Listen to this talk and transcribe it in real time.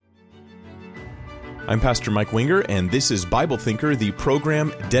I'm Pastor Mike Winger, and this is Bible Thinker, the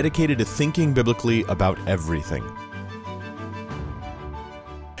program dedicated to thinking biblically about everything.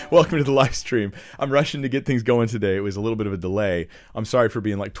 Welcome to the live stream. I'm rushing to get things going today. It was a little bit of a delay. I'm sorry for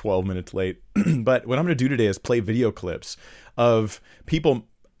being like 12 minutes late. But what I'm going to do today is play video clips of people,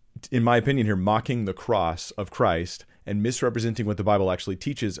 in my opinion here, mocking the cross of Christ and misrepresenting what the Bible actually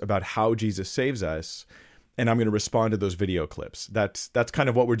teaches about how Jesus saves us. And I'm going to respond to those video clips. That's kind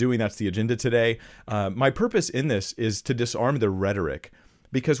of what we're doing. That's the agenda today. My purpose in this is to disarm the rhetoric,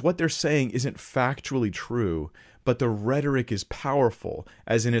 because what they're saying isn't factually true, but the rhetoric is powerful,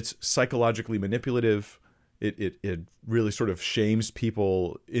 as in it's psychologically manipulative. It really sort of shames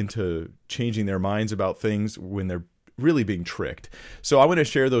people into changing their minds about things when they're really being tricked. So I want to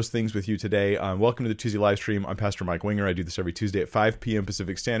share those things with you today. Welcome to the Tuesday live stream. I'm Pastor Mike Winger. I do this every Tuesday at 5 p.m.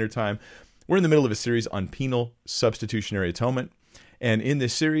 Pacific Standard Time. We're in the middle of a series on penal substitutionary atonement. And in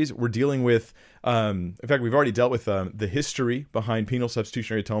this series, we're dealing with, in fact, we've already dealt with the history behind penal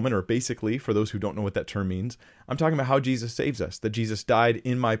substitutionary atonement, or basically, for those who don't know what that term means, I'm talking about how Jesus saves us, that Jesus died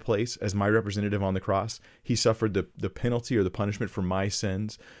in my place as my representative on the cross. He suffered the penalty or the punishment for my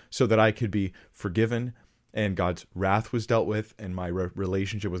sins so that I could be forgiven, and God's wrath was dealt with, and my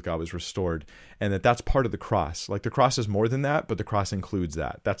relationship with God was restored, and that's part of the cross. Like, the cross is more than that, but the cross includes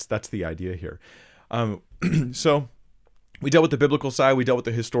that. That's the idea here. So we dealt with the biblical side, we dealt with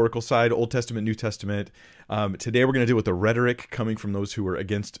the historical side, Old Testament, New Testament. Today we're going to deal with the rhetoric coming from those who are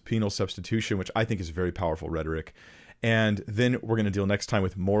against penal substitution, which I think is very powerful rhetoric. And then we're going to deal next time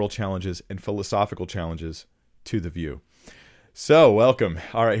with moral challenges and philosophical challenges to the view. So, welcome.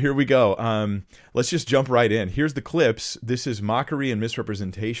 All right, here we go. Let's just jump right in. Here's the clips. This is mockery and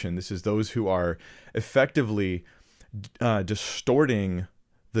misrepresentation. This is those who are effectively distorting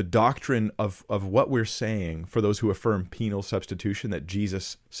the doctrine of what we're saying for those who affirm penal substitution, that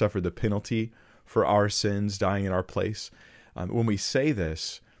Jesus suffered the penalty for our sins, dying in our place. When we say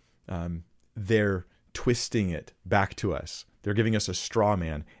this, they're twisting it back to us. They're giving us a straw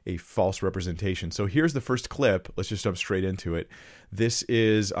man, a false representation. So here's the first clip. Let's just jump straight into it. This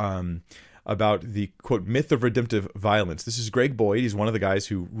is about the, quote, myth of redemptive violence. This is Greg Boyd. He's one of the guys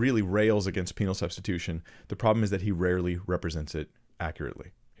who really rails against penal substitution. The problem is that he rarely represents it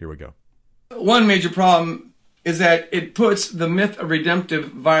accurately. Here we go. One major problem is that it puts the myth of redemptive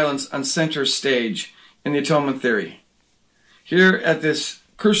violence on center stage in the atonement theory. Here at this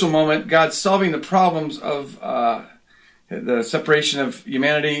crucial moment, God's solving the problems of the separation of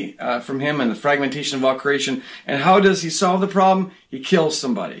humanity from him and the fragmentation of all creation. And how does he solve the problem? He kills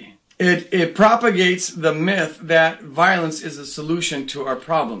somebody. It propagates the myth that violence is a solution to our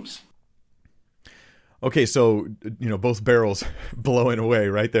problems. Okay, so, both barrels blowing away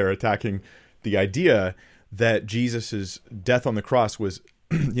right there, attacking the idea that Jesus's death on the cross was,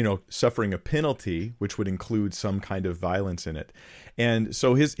 suffering a penalty, which would include some kind of violence in it. And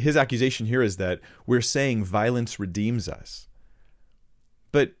so his accusation here is that we're saying violence redeems us.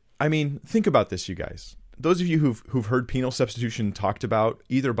 But, think about this, you guys. Those of you who've heard penal substitution talked about,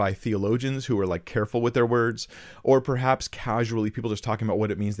 either by theologians who are like careful with their words, or perhaps casually people just talking about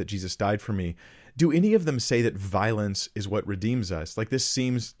what it means that Jesus died for me, do any of them say that violence is what redeems us? Like, this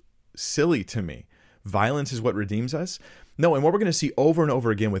seems silly to me. Violence is what redeems us? No, and what we're going to see over and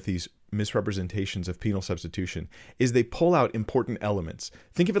over again with these misrepresentations of penal substitution is they pull out important elements.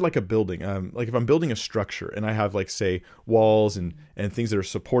 Think of it like a building. Like if I'm building a structure and I have, like, say, walls and things that are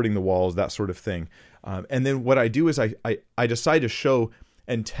supporting the walls, that sort of thing. And then what I do is I decide to show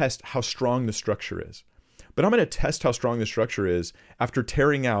and test how strong the structure is. But I'm going to test how strong the structure is after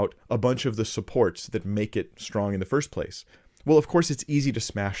tearing out a bunch of the supports that make it strong in the first place. Well, of course, it's easy to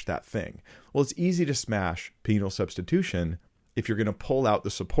smash that thing. Well, it's easy to smash penal substitution if you're going to pull out the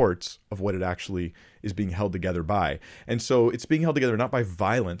supports of what it actually is being held together by. And so it's being held together not by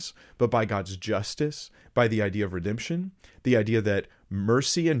violence, but by God's justice, by the idea of redemption, the idea that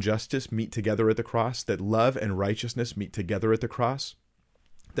mercy and justice meet together at the cross, that love and righteousness meet together at the cross,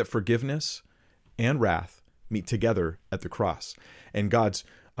 that forgiveness and wrath meet together at the cross, and God's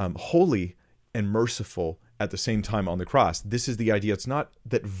holy and merciful at the same time on the cross. This is the idea. It's not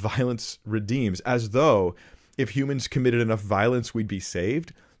that violence redeems, as though if humans committed enough violence, we'd be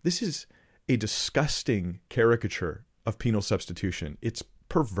saved. This is a disgusting caricature of penal substitution. It's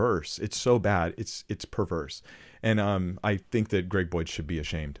perverse. It's so bad. It's perverse. And I think that Greg Boyd should be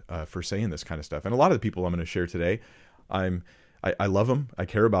ashamed for saying this kind of stuff. And a lot of the people I'm going to share today, I love them. I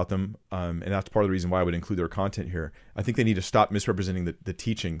care about them. And that's part of the reason why I would include their content here. I think they need to stop misrepresenting the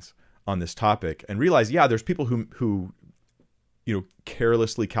teachings on this topic and realize, yeah, there's people who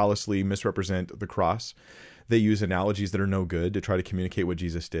carelessly, callously misrepresent the cross. They use analogies that are no good to try to communicate what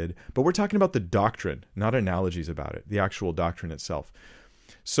Jesus did. But we're talking about the doctrine, not analogies about it, the actual doctrine itself.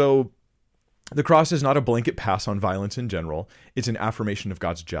 So the cross is not a blanket pass on violence in general. It's an affirmation of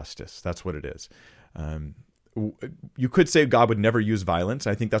God's justice. That's what it is. You could say God would never use violence.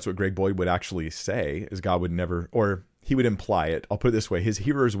 I think that's what Greg Boyd would actually say, is God would never, or he would imply it. I'll put it this way. His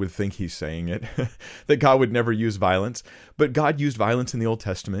hearers would think he's saying it, that God would never use violence. But God used violence in the Old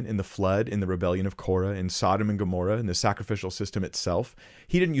Testament, in the flood, in the rebellion of Korah, in Sodom and Gomorrah, in the sacrificial system itself.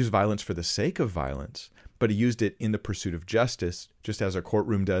 He didn't use violence for the sake of violence, but he used it in the pursuit of justice, just as a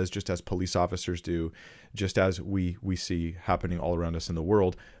courtroom does, just as police officers do, just as we see happening all around us in the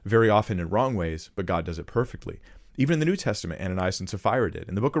world, very often in wrong ways, but God does it perfectly. Even in the New Testament, Ananias and Sapphira did.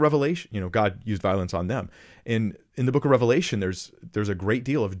 In the book of Revelation, God used violence on them. In the book of Revelation, there's a great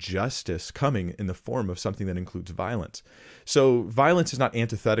deal of justice coming in the form of something that includes violence. So violence is not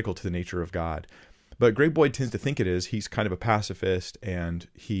antithetical to the nature of God. But Greg Boyd tends to think it is. He's kind of a pacifist, and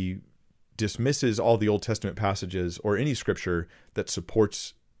he dismisses all the Old Testament passages or any scripture that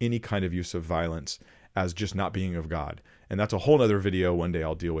supports any kind of use of violence as just not being of God. And that's a whole other video. One day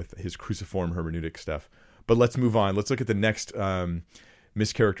I'll deal with his cruciform hermeneutic stuff. But let's move on. Let's look at the next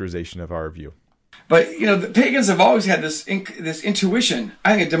mischaracterization of our view. But, the pagans have always had this intuition,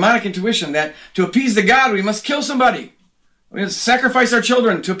 I think a demonic intuition, that to appease the god, we must kill somebody. We must sacrifice our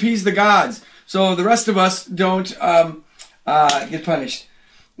children to appease the gods, so the rest of us don't get punished.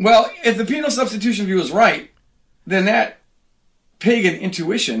 Well, if the penal substitution view is right, then that pagan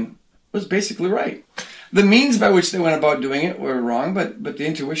intuition was basically right. The means by which they went about doing it were wrong, but the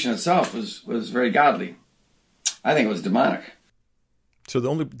intuition itself was very godly. I think it was demonic. So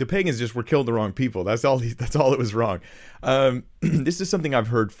the pagans just were killing the wrong people. That's all that was wrong. This is something I've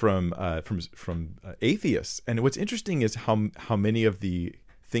heard from atheists, and what's interesting is how many of the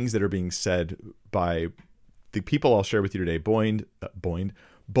things that are being said by the people I'll share with you today, Boyd,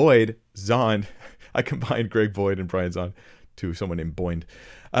 Zond. I combined Greg Boyd and Brian Zond to someone named Boyd,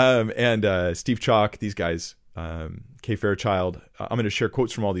 and Steve Chalk. These guys, Kay Fairchild. I'm going to share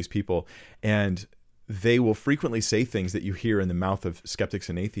quotes from all these people, and they will frequently say things that you hear in the mouth of skeptics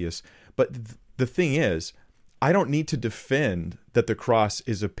and atheists. But the thing is, I don't need to defend that the cross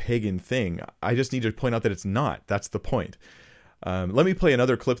is a pagan thing. I just need to point out that it's not. That's the point. Let me play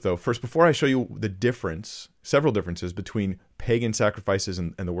another clip, though. First, before I show you the difference, several differences between pagan sacrifices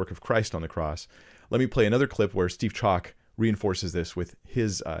and the work of Christ on the cross, let me play another clip where Steve Chalk reinforces this with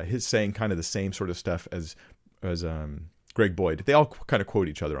his saying kind of the same sort of stuff as Greg Boyd. They all kind of quote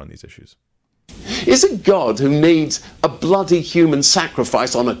each other on these issues. Is a God who needs a bloody human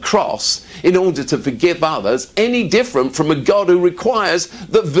sacrifice on a cross in order to forgive others any different from a God who requires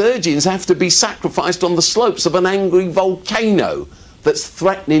that virgins have to be sacrificed on the slopes of an angry volcano that's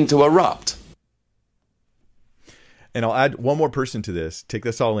threatening to erupt? And I'll add one more person to this. Take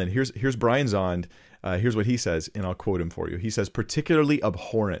this all in. Here's Brian Zond. Here's what he says, and I'll quote him for you. He says, "Particularly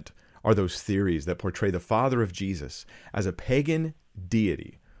abhorrent are those theories that portray the Father of Jesus as a pagan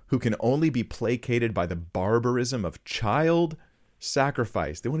deity who can only be placated by the barbarism of child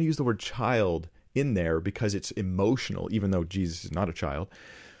sacrifice." They want to use the word child in there because it's emotional, even though Jesus is not a child.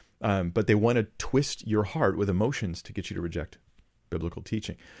 But they want to twist your heart with emotions to get you to reject biblical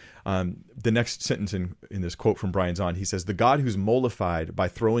teaching. The next sentence in this quote from Brian Zond, he says, "The God who's mollified by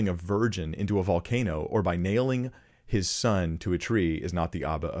throwing a virgin into a volcano or by nailing his son to a tree is not the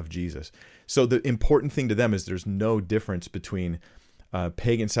Abba of Jesus." So the important thing to them is there's no difference between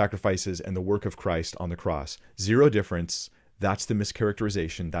pagan sacrifices and the work of Christ on the cross. Zero difference. That's the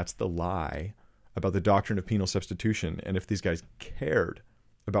mischaracterization. That's the lie about the doctrine of penal substitution. And if these guys cared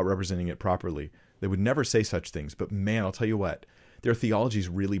about representing it properly, they would never say such things. But man, I'll tell you what, their theology is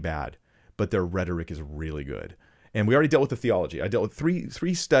really bad, but their rhetoric is really good. And we already dealt with the theology. I dealt with three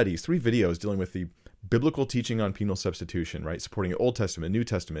videos dealing with the biblical teaching on penal substitution, right? Supporting Old Testament, New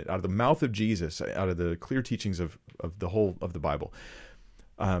Testament, out of the mouth of Jesus, out of the clear teachings of the whole of the Bible.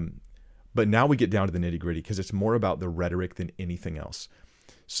 But now we get down to the nitty gritty because it's more about the rhetoric than anything else.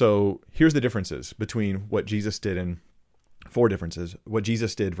 So here's the differences between what Jesus did and four differences. What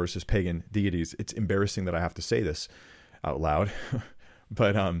Jesus did versus pagan deities. It's embarrassing that I have to say this out loud.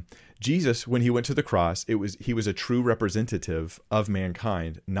 But Jesus, when he went to the cross, he was a true representative of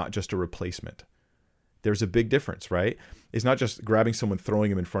mankind, not just a replacement. There's a big difference, right? It's not just grabbing someone,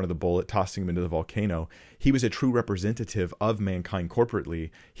 throwing him in front of the bullet, tossing him into the volcano. He was a true representative of mankind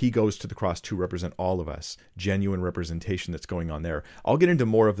corporately. He goes to the cross to represent all of us. Genuine representation that's going on there. I'll get into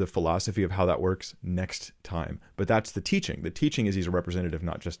more of the philosophy of how that works next time. But that's the teaching. The teaching is he's a representative,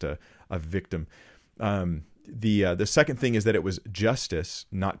 not just a victim. The second thing is that it was justice,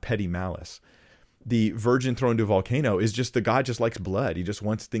 not petty malice. The virgin thrown into a volcano is just the God just likes blood. He just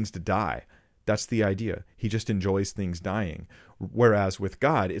wants things to die. That's the idea. He just enjoys things dying. Whereas with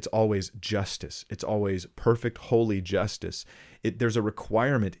God, it's always justice. It's always perfect, holy justice. There's a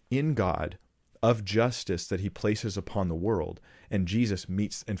requirement in God of justice that he places upon the world, and Jesus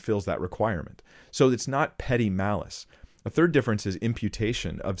meets and fills that requirement. So it's not petty malice. A third difference is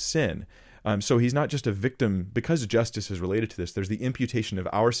imputation of sin. So he's not just a victim, because justice is related to this. There's the imputation of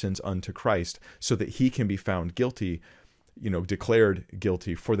our sins unto Christ so that he can be found guilty, declared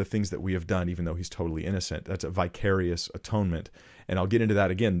guilty for the things that we have done, even though he's totally innocent. That's a vicarious atonement. And I'll get into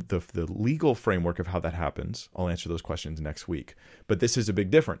that again, the legal framework of how that happens. I'll answer those questions next week. But this is a big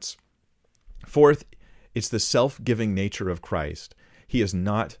difference. Fourth, it's the self-giving nature of Christ. He is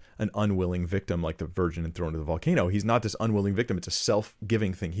not an unwilling victim like the virgin and thrown into the volcano. He's not this unwilling victim. It's a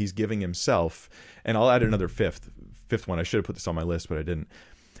self-giving thing. He's giving himself. And I'll add another fifth one. I should have put this on my list, but I didn't.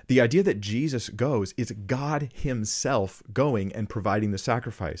 The idea that Jesus goes is God himself going and providing the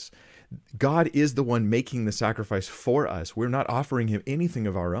sacrifice. God is the one making the sacrifice for us. We're not offering him anything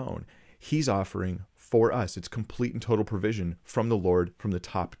of our own. He's offering for us. It's complete and total provision from the Lord, from the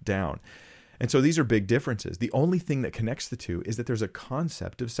top down. And so these are big differences. The only thing that connects the two is that there's a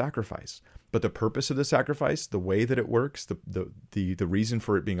concept of sacrifice. But the purpose of the sacrifice, the way that it works, the reason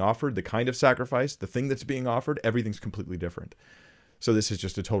for it being offered, the kind of sacrifice, the thing that's being offered, everything's completely different. So this is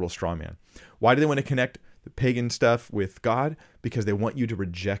just a total straw man. Why do they want to connect the pagan stuff with God? Because they want you to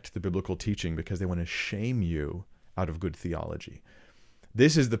reject the biblical teaching, because they want to shame you out of good theology.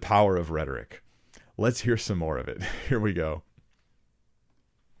 This is the power of rhetoric. Let's hear some more of it. Here we go.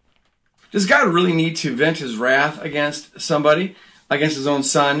 Does God really need to vent his wrath against somebody, against his own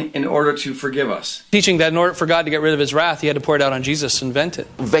son, in order to forgive us? Teaching that in order for God to get rid of his wrath, he had to pour it out on Jesus and vent it.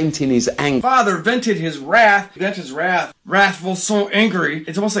 Venting his anger. Father vented his wrath, wrathful, so angry.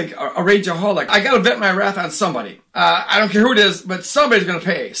 It's almost like a rageaholic. I got to vent my wrath on somebody. I don't care who it is, but somebody's going to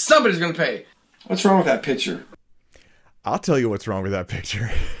pay. Somebody's going to pay. What's wrong with that picture? I'll tell you what's wrong with that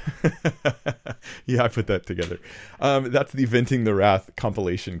picture. Yeah, I put that together. That's the Venting the Wrath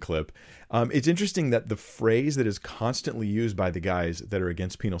compilation clip. It's interesting that the phrase that is constantly used by the guys that are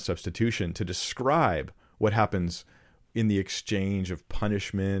against penal substitution to describe what happens in the exchange of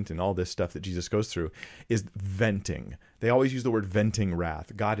punishment and all this stuff that Jesus goes through is venting. They always use the word venting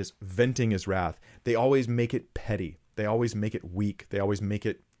wrath. God is venting his wrath. They always make it petty. They always make it weak. They always make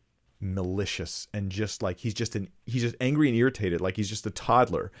it malicious, and just like he's just angry and irritated, like he's just a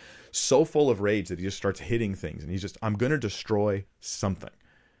toddler, so full of rage that he just starts hitting things, and I'm going to destroy something.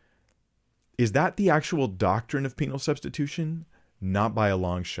 Is that the actual doctrine of penal substitution? Not by a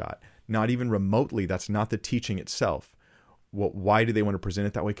long shot. Not even remotely. That's not the teaching itself. Why do they want to present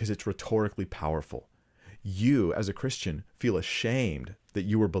it that way? Because it's rhetorically powerful. You, as a Christian, feel ashamed that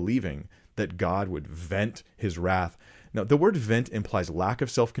you were believing that God would vent his wrath. Now, the word vent implies lack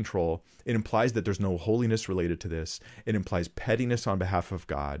of self-control. It implies that there's no holiness related to this. It implies pettiness on behalf of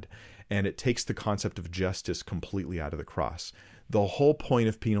God. And it takes the concept of justice completely out of the cross. The whole point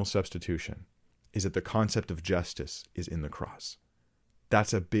of penal substitution is that the concept of justice is in the cross.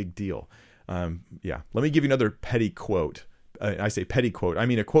 That's a big deal. Let me give you another petty quote. I say petty quote. I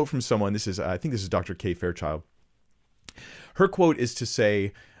mean a quote from someone. I think this is Dr. Kay Fairchild. Her quote is to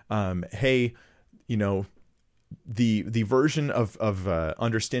say, hey, the version of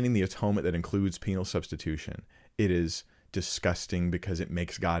understanding the atonement that includes penal substitution, it is disgusting because it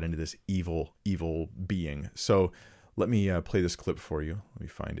makes God into this evil being. So let me play this clip for you. Let me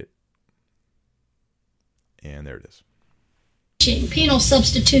find it. And there it is. Penal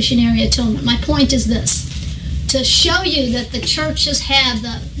substitutionary atonement. My point is this: to show you that the churches have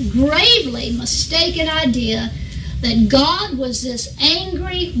the gravely mistaken idea that God was this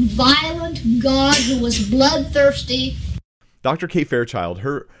angry, violent God who was bloodthirsty. Dr. Kay Fairchild,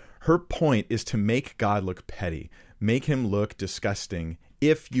 her point is to make God look petty, make him look disgusting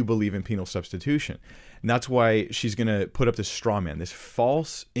if you believe in penal substitution. And that's why she's going to put up this straw man, this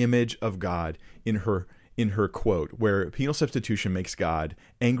false image of God in her quote, where penal substitution makes God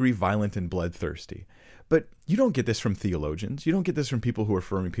angry, violent, and bloodthirsty. But you don't get this from theologians. You don't get this from people who are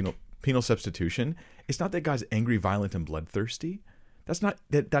affirming penal substitution. It's not that God's angry, violent, and bloodthirsty.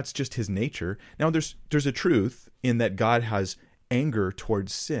 That's just his nature. Now, there's a truth in that God has anger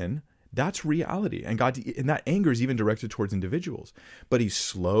towards sin. That's reality. And that anger is even directed towards individuals. But he's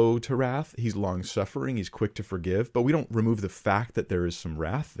slow to wrath. He's long-suffering. He's quick to forgive. But we don't remove the fact that there is some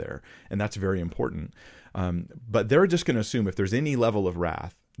wrath there. And that's very important. But they're just going to assume if there's any level of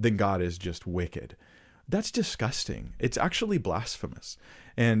wrath, then God is just wicked. That's disgusting. It's actually blasphemous.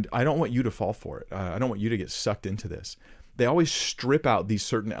 And I don't want you to fall for it. I don't want you to get sucked into this. they always strip out these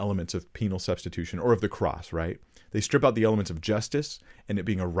certain elements of penal substitution or of the cross, right? They strip out the elements of justice and it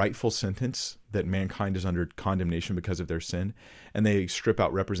being a rightful sentence that mankind is under condemnation because of their sin, and they strip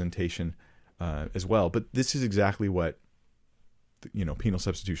out representation as well. But this is exactly what penal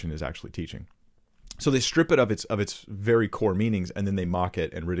substitution is actually teaching. So they strip it of its very core meanings, and then they mock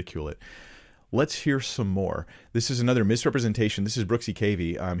it and ridicule it. Let's hear some more. This is another misrepresentation. This is Brooksy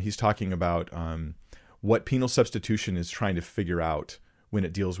Cavey. He's talking about what penal substitution is trying to figure out when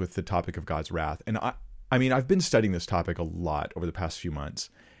it deals with the topic of God's wrath. And I mean, I've been studying this topic a lot over the past few months,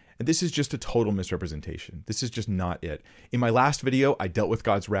 and this is just a total misrepresentation. This is just not it. In my last video, I dealt with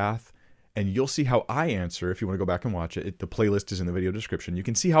God's wrath, and you'll see how I answer. If you want to go back and watch it, the playlist is in the video description. You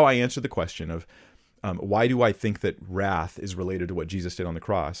can see how I answer the question of why do I think that wrath is related to what Jesus did on the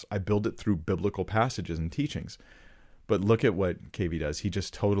cross. I build it through biblical passages and teachings. But look at what Cavey does. He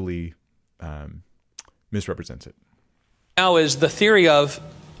just totally misrepresents it. Now is the theory of,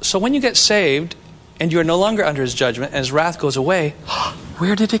 so when you get saved and you're no longer under his judgment and his wrath goes away,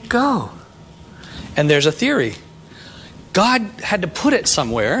 where did it go? And there's a theory. God had to put it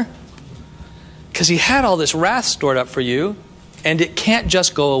somewhere because he had all this wrath stored up for you, and it can't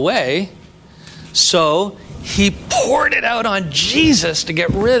just go away. So he poured it out on Jesus to get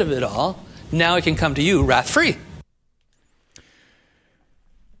rid of it all. Now it can come to you wrath-free.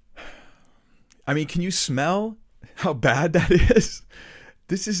 I mean, can you smell how bad that is?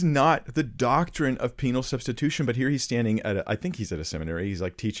 This is not the doctrine of penal substitution, but here he's standing at I think he's at a seminary. He's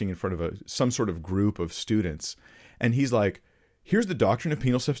like teaching in front of some sort of group of students. And he's like, here's the doctrine of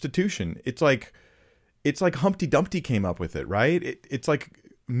penal substitution. It's like Humpty Dumpty came up with it, right? It's like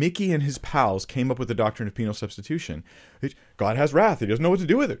Mickey and his pals came up with the doctrine of penal substitution. God has wrath. He doesn't know what to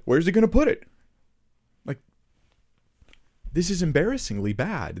do with it. Where's he going to put it? Like, this is embarrassingly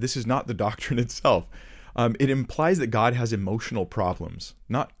bad. This is not the doctrine itself. It implies that God has emotional problems,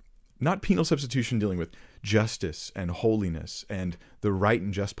 not penal substitution dealing with justice and holiness and the right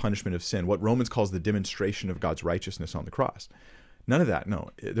and just punishment of sin, what Romans calls the demonstration of God's righteousness on the cross. None of that, no.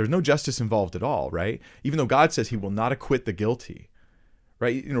 There's no justice involved at all, right? Even though God says he will not acquit the guilty,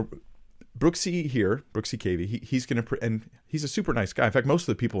 right? Brooksy Cavey, he's going to, and he's a super nice guy. In fact, most of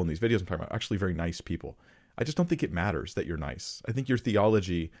the people in these videos I'm talking about are actually very nice people. I just don't think it matters that you're nice. I think your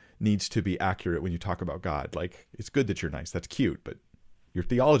theology needs to be accurate when you talk about God. Like, it's good that you're nice. That's cute, but your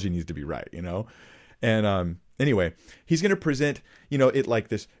theology needs to be right, And anyway, he's going to present, it like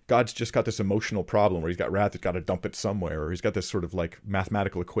this, God's just got this emotional problem where he's got wrath, he's got to dump it somewhere, or he's got this sort of like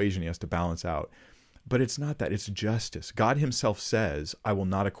mathematical equation he has to balance out. But it's not that, it's justice. God himself says, I will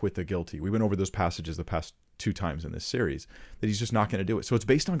not acquit the guilty. We went over those passages the past 2 times in this series, that he's just not going to do it. So it's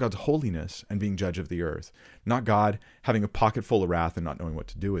based on God's holiness and being judge of the earth, not God having a pocket full of wrath and not knowing what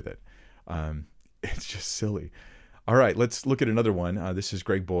to do with it. It's just silly. All right, let's look at another one. This is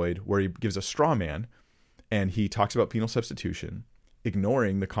Greg Boyd, where he gives a straw man, and he talks about penal substitution,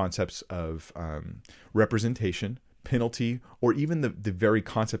 ignoring the concepts of representation, penalty, or even the very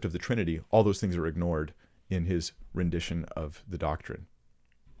concept of the Trinity. All those things are ignored in his rendition of the doctrine.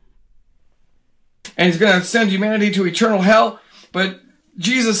 And he's going to send humanity to eternal hell, but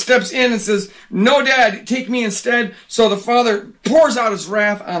Jesus steps in and says, no, Dad, take me instead. So the Father pours out his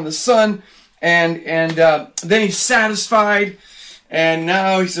wrath on the Son, and then he's satisfied, and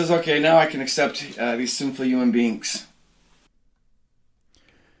now he says, okay, now I can accept these sinful human beings.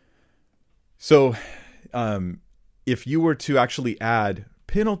 So if you were to actually add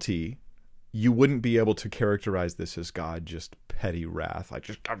penalty, you wouldn't be able to characterize this as God just petty wrath.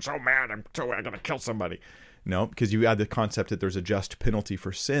 I'm so mad, I'm going to kill somebody. No, because you add the concept that there's a just penalty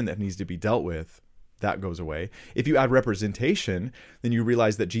for sin that needs to be dealt with. That goes away. If you add representation, then you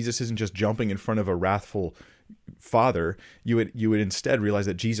realize that Jesus isn't just jumping in front of a wrathful Father. You would instead realize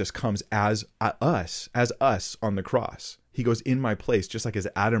that Jesus comes as us on the cross. He goes in my place, just like as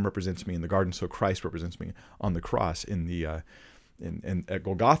Adam represents me in the garden, so Christ represents me on the cross in the at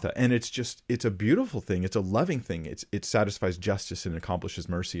Golgotha. And it's a beautiful thing. It's a loving thing. It satisfies justice and accomplishes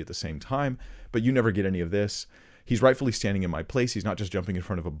mercy at the same time. But you never get any of this. He's rightfully standing in my place. He's not just jumping in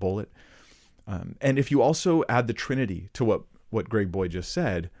front of a bullet. And if you also add the Trinity to what Greg Boyd just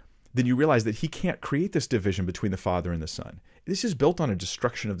said, then you realize that he can't create this division between the Father and the Son. This is built on a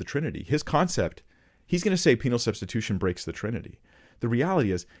destruction of the Trinity. His concept, he's going to say penal substitution breaks the Trinity. The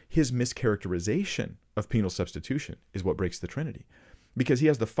reality is his mischaracterization of penal substitution is what breaks the Trinity, because he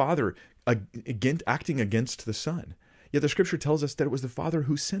has the Father acting against the Son. Yet the Scripture tells us that it was the Father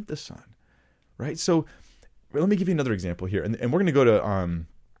who sent the Son, right? So let me give you another example here, and we're going to go to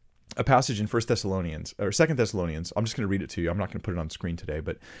a passage in 1 Thessalonians or 2 Thessalonians. I'm just going to read it to you. I'm not going to put it on screen today,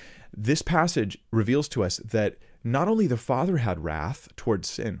 but this passage reveals to us that not only the Father had wrath towards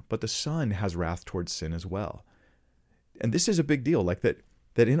sin, but the Son has wrath towards sin as well. And this is a big deal, like that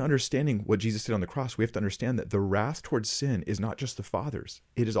in understanding what Jesus did on the cross, we have to understand that the wrath towards sin is not just the Father's,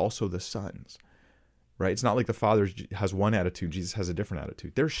 it is also the Son's, right? It's not like the Father has one attitude, Jesus has a different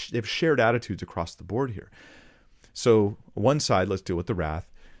attitude. They've shared attitudes across the board here. So one side, let's deal with the wrath.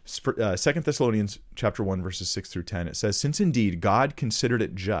 2 Thessalonians chapter 1, verses 6 through 10, it says, "Since indeed God considered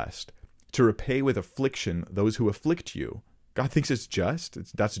it just to repay with affliction those who afflict you." God thinks it's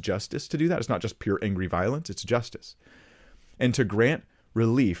just. That's justice to do that. It's not just pure angry violence. It's justice. "And to grant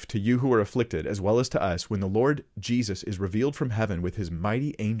relief to you who are afflicted, as well as to us, when the Lord Jesus is revealed from heaven with his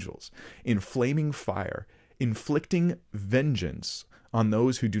mighty angels in flaming fire, inflicting vengeance on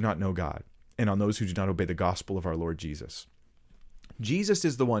those who do not know God and on those who do not obey the gospel of our Lord Jesus." Jesus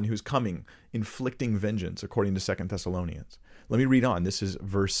is the one who's coming, inflicting vengeance, according to 2 Thessalonians. Let me read on. This is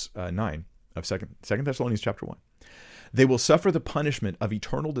verse 9 of 2 Thessalonians chapter 1. "They will suffer the punishment of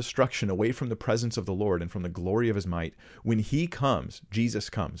eternal destruction away from the presence of the Lord and from the glory of his might, when he comes,"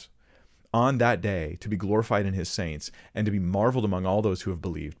 Jesus comes, "on that day to be glorified in his saints and to be marveled among all those who have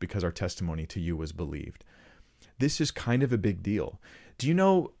believed, because our testimony to you was believed." This is kind of a big deal. Do you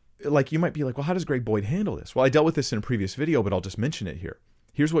know, like, you might be like, well, how does Greg Boyd handle this? Well, I dealt with this in a previous video, but I'll just mention it here.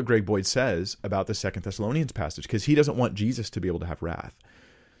 Here's what Greg Boyd says about the 2 Thessalonians passage, because he doesn't want Jesus to be able to have wrath.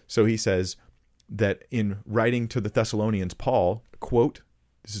 So he says that in writing to the Thessalonians, Paul, quote,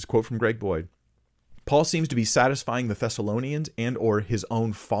 this is a quote from Greg Boyd, "Paul seems to be satisfying the Thessalonians and or his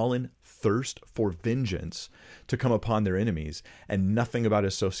own fallen thirst for vengeance to come upon their enemies, and nothing about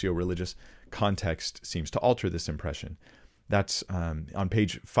his socio-religious context seems to alter this impression." That's on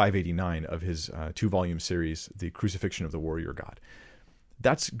page 589 of his two-volume series, The Crucifixion of the Warrior God.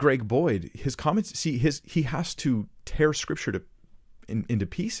 That's Greg Boyd. His comments, see, he has to tear Scripture into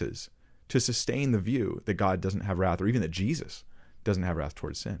pieces to sustain the view that God doesn't have wrath, or even that Jesus doesn't have wrath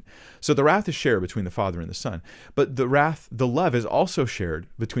towards sin. So the wrath is shared between the Father and the Son, but the love is also shared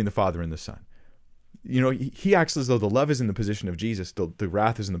between the Father and the Son. You know, he acts as though the love is in the position of Jesus, the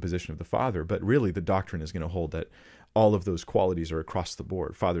wrath is in the position of the Father, but really the doctrine is going to hold that all of those qualities are across the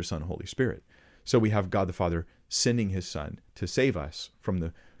board, Father, Son, Holy Spirit. So we have God the Father sending his Son to save us from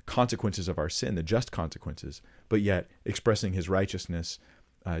the consequences of our sin, the just consequences, but yet expressing his righteousness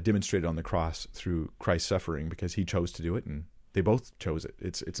demonstrated on the cross through Christ's suffering, because he chose to do it and they both chose it.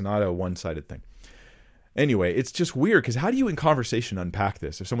 It's not a one-sided thing. Anyway, it's just weird, because how do you in conversation unpack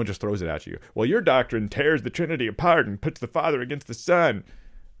this if someone just throws it at you? Well, your doctrine tears the Trinity apart and puts the Father against the Son.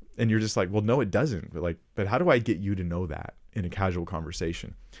 And you're just like, well, no, it doesn't. But how do I get you to know that in a casual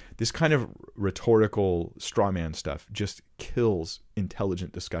conversation? This kind of rhetorical straw man stuff just kills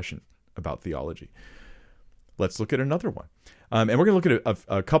intelligent discussion about theology. Let's look at another one. And we're going to look at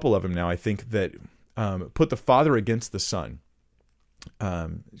a couple of them now, I think, that put the Father against the Son.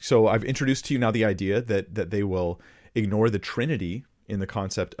 So I've introduced to you now the idea that they will ignore the Trinity in the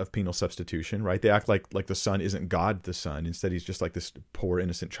concept of penal substitution, right? They act like the Son isn't God the Son. Instead, he's just like this poor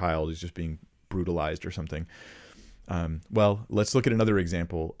innocent child who's just being brutalized or something. Well, let's look at another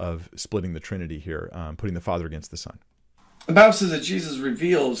example of splitting the Trinity here, putting the Father against the Son. The Bible says that Jesus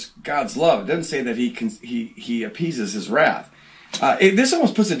reveals God's love. It doesn't say that he appeases his wrath. This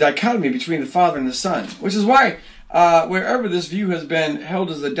almost puts a dichotomy between the Father and the Son, which is why wherever this view has been held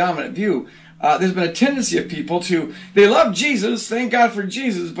as the dominant view, there's been a tendency of people they love Jesus, thank God for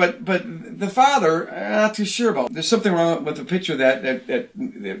Jesus, but the Father, not too sure about. There's something wrong with the picture that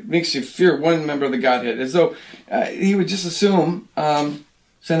makes you fear one member of the Godhead, as though he would just assume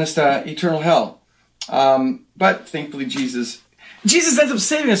send us to eternal hell. But thankfully Jesus ends up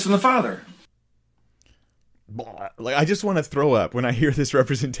saving us from the Father. Like, I just want to throw up when I hear this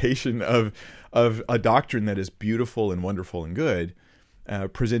representation of a doctrine that is beautiful and wonderful and good,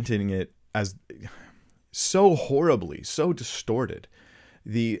 presenting it as so horribly, so distorted.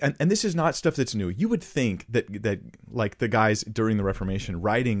 And this is not stuff that's new. You would think that like the guys during the Reformation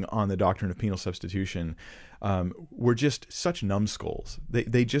writing on the doctrine of penal substitution were just such numbskulls.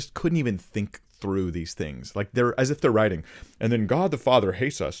 They just couldn't even think through these things. Like, they're as if they're writing, and then God the Father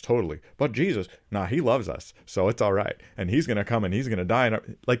hates us totally, but Jesus, he loves us, so it's all right, and he's going to come and he's going to die.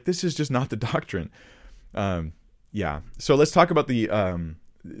 And like, this is just not the doctrine. Yeah. So let's talk about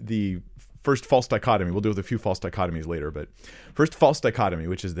the first false dichotomy. We'll deal with a few false dichotomies later, but first false dichotomy,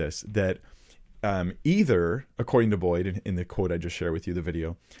 which is this, that either, according to Boyd, in the quote I just shared with you, the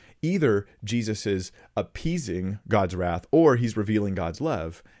video, either Jesus is appeasing God's wrath or he's revealing God's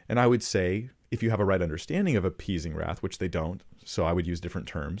love. And I would say, if you have a right understanding of appeasing wrath, which they don't, so I would use different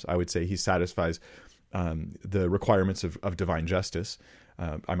terms, I would say he satisfies the requirements of divine justice.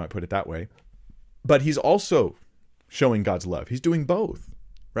 I might put it that way. But he's also showing God's love. He's doing both,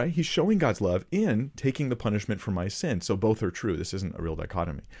 right? He's showing God's love in taking the punishment for my sin. So both are true. This isn't a real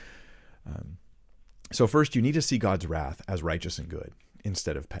dichotomy. So first, you need to see God's wrath as righteous and good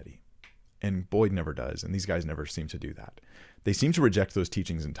instead of petty. And Boyd never does, and these guys never seem to do that. They seem to reject those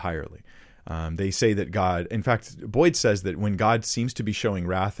teachings entirely. They say that God, in fact, Boyd says that when God seems to be showing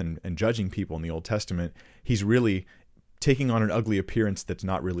wrath and judging people in the Old Testament, he's really taking on an ugly appearance that's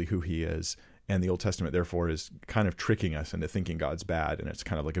not really who he is. And the Old Testament, therefore, is kind of tricking us into thinking God's bad, and it's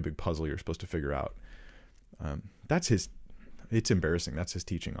kind of like a big puzzle you're supposed to figure out. It's embarrassing. That's his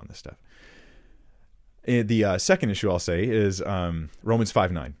teaching on this stuff. And the second issue I'll say is Romans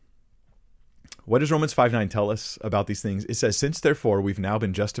 5:9. What does Romans 5:9 tell us about these things? It says, since therefore we've now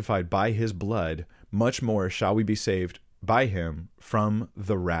been justified by his blood, much more shall we be saved by him from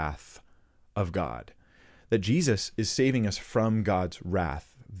the wrath of God. That Jesus is saving us from God's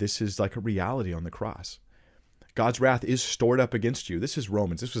wrath. This is like a reality on the cross. God's wrath is stored up against you. This is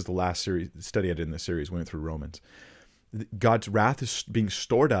Romans. This was the last study I did in this series. We went through Romans. God's wrath is being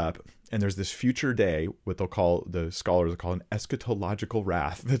stored up, and there's this future day, what the scholars will call an eschatological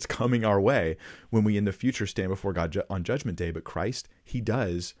wrath that's coming our way when we in the future stand before God on Judgment Day. But Christ, he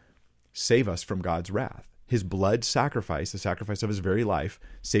does save us from God's wrath. His blood sacrifice, the sacrifice of his very life,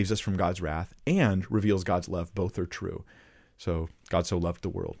 saves us from God's wrath and reveals God's love. Both are true. So God so loved the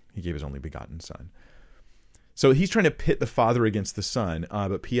world, he gave his only begotten Son. So he's trying to pit the Father against the Son,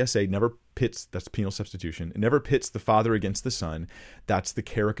 but PSA never pits, that's penal substitution, it never pits the Father against the Son. That's the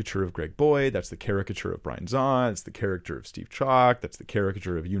caricature of Greg Boyd, that's the caricature of Brian Zahn, it's the caricature of Steve Chalk, that's the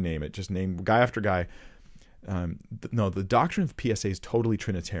caricature of you name it, just name guy after guy. No, the doctrine of PSA is totally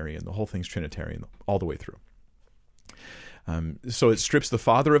Trinitarian. The whole thing's Trinitarian all the way through. So it strips the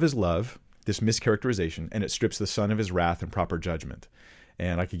Father of his love, this mischaracterization, and it strips the Son of his wrath and proper judgment.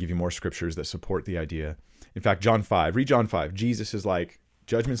 And I could give you more scriptures that support the idea. In fact, John 5, read John 5. Jesus is like,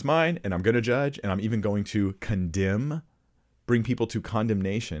 judgment's mine, and I'm going to judge, and I'm even going to condemn, bring people to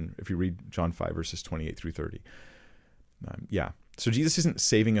condemnation, if you read John 5, verses 28 through 30. So Jesus isn't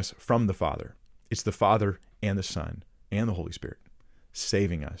saving us from the Father. It's the Father and the Son and the Holy Spirit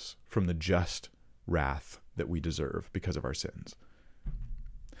saving us from the just wrath that we deserve because of our sins.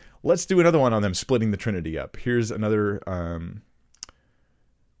 Let's do another one on them splitting the Trinity up. Here's another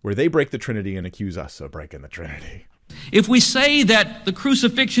where they break the Trinity and accuse us of breaking the Trinity. If we say that the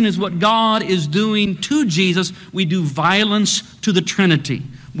crucifixion is what God is doing to Jesus, we do violence to the Trinity.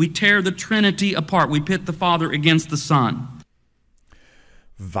 We tear the Trinity apart. We pit the Father against the Son.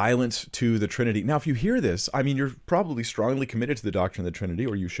 Violence to the Trinity. Now, if you hear this, I mean, you're probably strongly committed to the doctrine of the Trinity,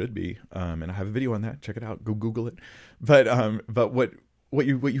 or you should be. And I have a video on that. Check it out. Go Google it. But what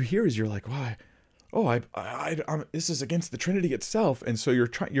you hear is you're like, why? This is against the Trinity itself, and so you're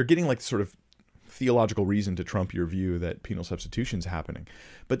getting like sort of theological reason to trump your view that penal substitution is happening.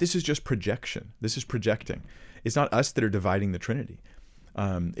 But this is just projection. This is projecting. It's not us that are dividing the Trinity.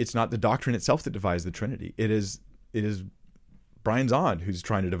 It's not the doctrine itself that divides the Trinity. It is Brian Zahn who's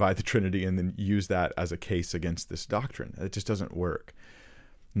trying to divide the Trinity and then use that as a case against this doctrine. It just doesn't work.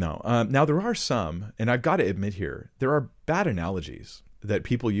 No. Now there are some, and I've got to admit here, there are bad analogies that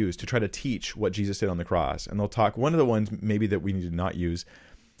people use to try to teach what Jesus did on the cross. And they'll talk, one of the ones maybe that we need to not use,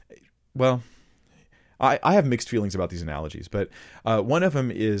 well, I have mixed feelings about these analogies, but one of them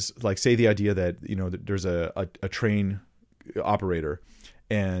is like, say the idea that, that there's a train operator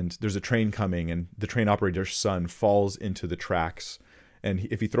and there's a train coming and the train operator's son falls into the tracks. And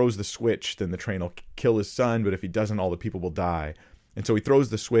if he throws the switch, then the train will kill his son. But if he doesn't, all the people will die. And so he throws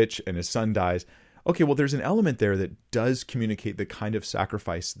the switch and his son dies. Okay, well, there's an element there that does communicate the kind of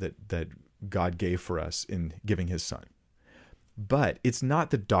sacrifice that God gave for us in giving his son. But it's not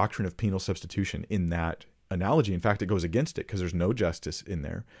the doctrine of penal substitution in that analogy. In fact, it goes against it because there's no justice in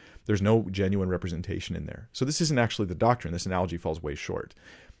there. There's no genuine representation in there. So this isn't actually the doctrine. This analogy falls way short.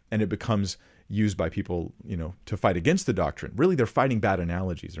 And it becomes used by people, to fight against the doctrine. Really, they're fighting bad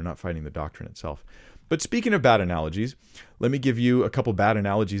analogies. They're not fighting the doctrine itself. But speaking of bad analogies, let me give you a couple bad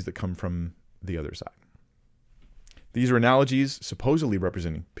analogies that come from the other side. These are analogies supposedly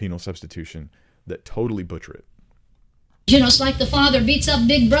representing penal substitution that totally butcher it. It's like the father beats up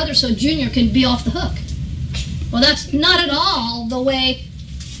Big Brother so Junior can be off the hook. Well, that's not at all the way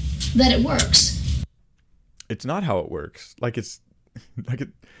that it works. It's not how it works.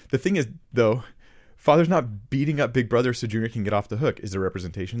 The thing is, though, Father's not beating up Big Brother so Junior can get off the hook. Is there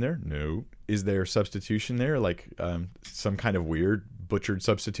representation there? No. Is there substitution there? Some kind of weird butchered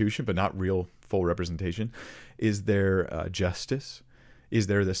substitution, but not real full representation? Is there justice? Is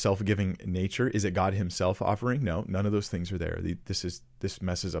there the self-giving nature? Is it God himself offering? No, none of those things are there. This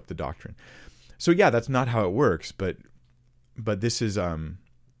messes up the doctrine. So yeah, that's not how it works, but this is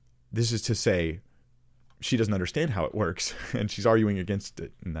to say she doesn't understand how it works, and she's arguing against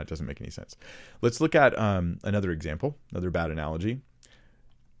it, and that doesn't make any sense. Let's look at another example, another bad analogy.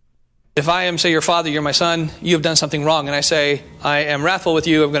 If I am, say, your father, you're my son, you have done something wrong, and I say, I am wrathful with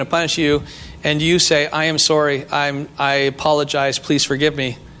you, I'm going to punish you, and you say, I am sorry, I apologize, please forgive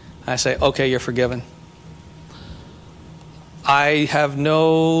me. I say, okay, you're forgiven. I have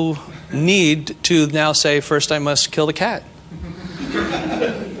no need to now say, first I must kill the cat.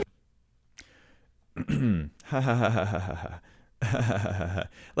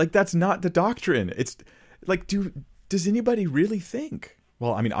 Like, that's not the doctrine. It's like, does anybody really think?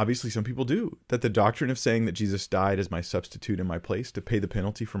 Well, I mean, obviously some people do, that the doctrine of saying that Jesus died as my substitute in my place to pay the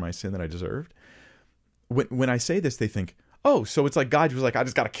penalty for my sin that I deserved. When I say this, they think, oh, so it's like God was like, I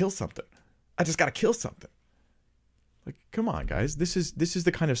just got to kill something. I just got to kill something. Like, come on, guys. This is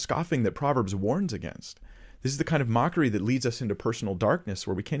the kind of scoffing that Proverbs warns against. This is the kind of mockery that leads us into personal darkness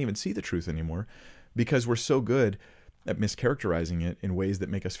where we can't even see the truth anymore because we're so good at mischaracterizing it in ways that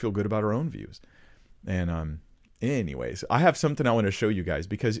make us feel good about our own views. And anyways, I have something I want to show you guys,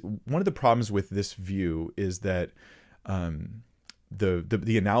 because one of the problems with this view is that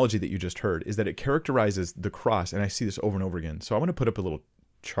the analogy that you just heard is that it characterizes the cross, and I see this over and over again. So I want to put up a little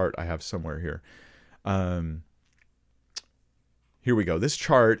chart I have somewhere here. Here we go. This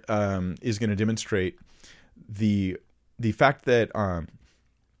chart is going to demonstrate the fact that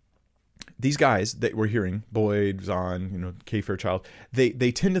these guys that we're hearing, Boyd, Zahn, Kay Fairchild,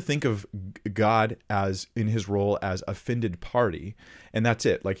 they tend to think of God as in his role as offended party, and that's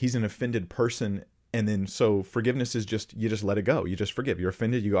it. Like, he's an offended person, and then so forgiveness is just, you just let it go. You just forgive. You're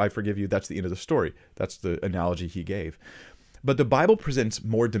offended, I forgive you. That's the end of the story. That's the analogy he gave. But the Bible presents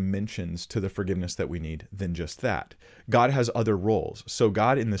more dimensions to the forgiveness that we need than just that. God has other roles. So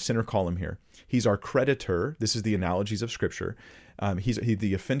God, in the center column here, he's our creditor. This is the analogies of Scripture. He's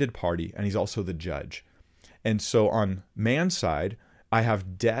the offended party, and he's also the judge. And so on man's side, I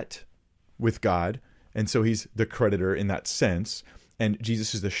have debt with God, and so he's the creditor in that sense. And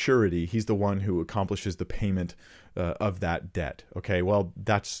Jesus is the surety. He's the one who accomplishes the payment of that debt. Okay, well,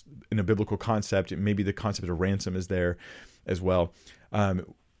 that's in a biblical concept. Maybe the concept of ransom is there as well.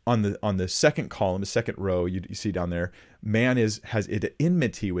 On the second column, the second row, you see down there, man has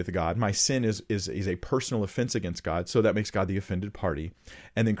enmity with God. My sin is a personal offense against God, so that makes God the offended party.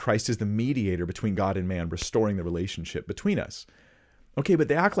 And then Christ is the mediator between God and man, restoring the relationship between us. Okay, but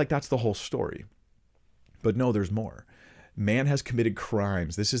they act like that's the whole story. But no, there's more. Man has committed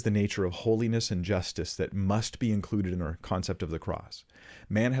crimes. This is the nature of holiness and justice that must be included in our concept of the cross.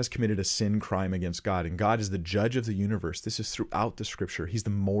 Man has committed a sin crime against God, and God is the judge of the universe. This is throughout the Scripture. He's the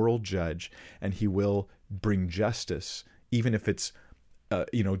moral judge, and he will bring justice, even if it's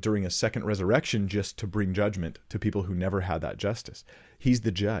during a second resurrection, just to bring judgment to people who never had that justice. He's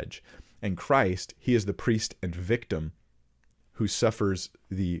the judge. And Christ, he is the priest and victim who suffers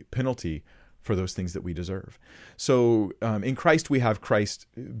the penalty for those things that we deserve. So in Christ, we have Christ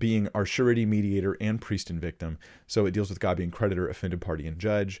being our surety, mediator, and priest and victim. So it deals with God being creditor, offended party, and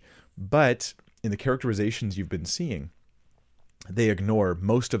judge. But in the characterizations you've been seeing, they ignore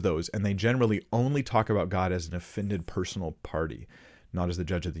most of those, and they generally only talk about God as an offended personal party, not as the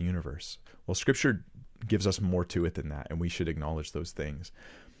judge of the universe. Well, Scripture gives us more to it than that, and we should acknowledge those things.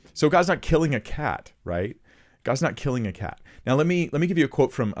 So God's not killing a cat, right? God's not killing a cat. Now, let me give you a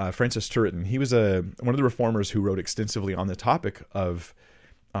quote from Francis Turretin. He was one of the reformers who wrote extensively on the topic of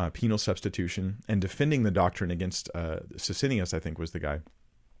penal substitution and defending the doctrine against Socinius, I think was the guy,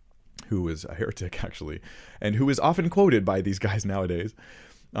 who was a heretic, actually, and who is often quoted by these guys nowadays.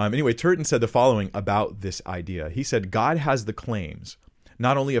 Anyway, Turretin said the following about this idea. He said, God has the claims,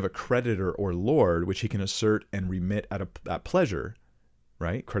 not only of a creditor or lord, which he can assert and remit at pleasure,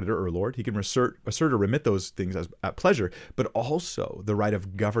 right? Creditor or lord, he can assert or remit those things at pleasure, but also the right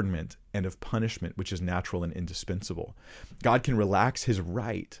of government and of punishment, which is natural and indispensable. God can relax his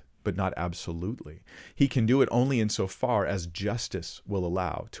right, but not absolutely. He can do it only insofar as justice will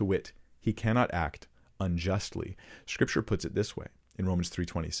allow, to wit, he cannot act unjustly. Scripture puts it this way in Romans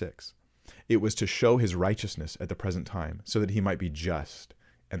 3:26. It was to show his righteousness at the present time, so that he might be just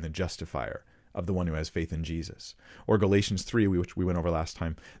and the justifier of the one who has faith in Jesus. Or Galatians 3, which we went over last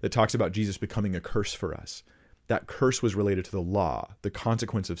time, that talks about Jesus becoming a curse for us. That curse was related to the law. The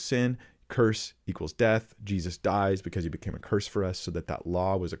consequence of sin, curse equals death. Jesus dies because he became a curse for us, so that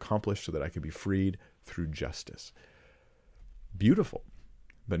law was accomplished, so that I could be freed through justice. Beautiful,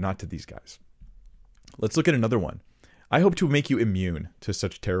 but not to these guys. Let's look at another one. I hope to make you immune to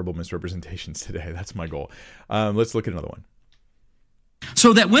such terrible misrepresentations today. That's my goal. Let's look at another one.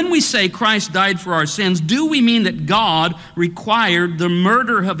 So that when we say Christ died for our sins, do we mean that God required the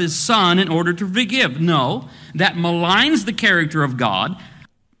murder of his Son in order to forgive? No, that maligns the character of God.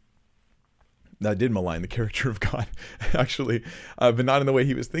 That did malign the character of God, actually, but not in the way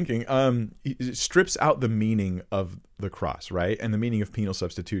he was thinking. It strips out the meaning of the cross, right, and the meaning of penal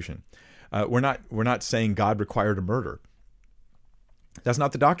substitution. We're not saying God required a murder. That's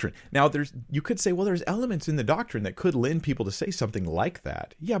not the doctrine. Now, you could say, well, there's elements in the doctrine that could lend people to say something like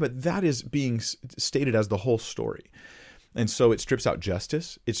that. Yeah, but that is being stated as the whole story. And so it strips out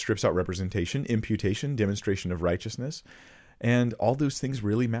justice, it strips out representation, imputation, demonstration of righteousness, and all those things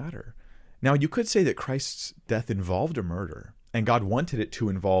really matter. Now, you could say that Christ's death involved a murder, and God wanted it to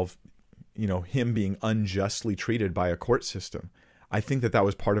involve, him being unjustly treated by a court system. I think that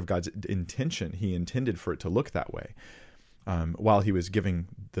was part of God's intention. He intended for it to look that way. While he was giving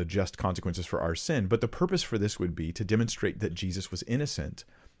the just consequences for our sin. But the purpose for this would be to demonstrate that Jesus was innocent,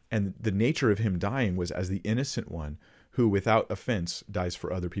 and the nature of him dying was as the innocent one who, without offense, dies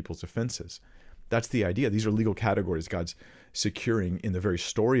for other people's offenses. That's the idea. These are legal categories God's securing in the very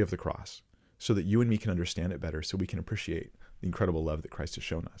story of the cross so that you and me can understand it better, so we can appreciate the incredible love that Christ has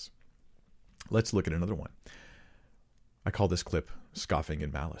shown us. Let's look at another one. I call this clip Scoffing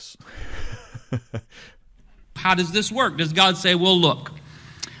and Malice. How does this work? Does God say, well, look,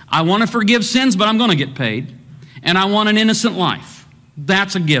 I want to forgive sins, but I'm going to get paid, and I want an innocent life.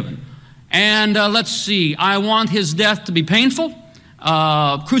 That's a given. And let's see, I want his death to be painful.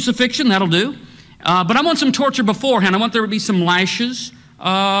 Crucifixion, that'll do. But I want some torture beforehand. I want there to be some lashes.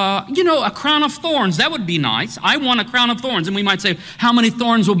 A crown of thorns, that would be nice. I want a crown of thorns. And we might say, how many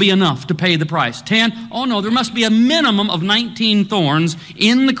thorns will be enough to pay the price? 10? Oh, no, there must be a minimum of 19 thorns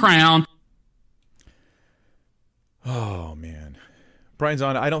in the crown. Oh, man. Brian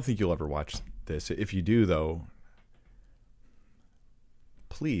Zahnd, I don't think you'll ever watch this. If you do, though,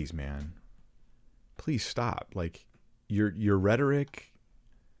 please, man, please stop. Like, your rhetoric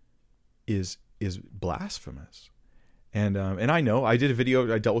is blasphemous. And I know I did a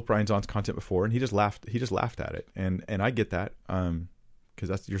video. I dealt with Brian Zahn's content before, and he just laughed at it. And I get that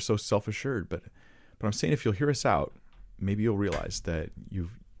because you're so self-assured. But I'm saying, if you'll hear us out, maybe you'll realize that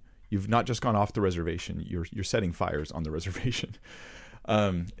you've not just gone off the reservation. You're setting fires on the reservation.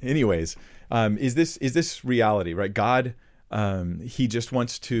 Anyways, is this reality, right? God, he just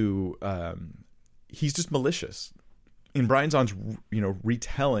wants to. He's just malicious. In Brian Zahn's,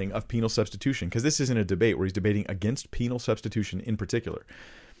 retelling of penal substitution, because this isn't a debate where he's debating against penal substitution in particular,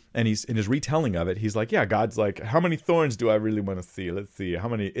 and he's in his retelling of it, he's like, yeah, God's like, how many thorns do I really want to see? Let's see how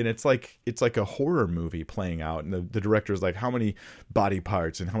many, and it's like a horror movie playing out, and the director's like, how many body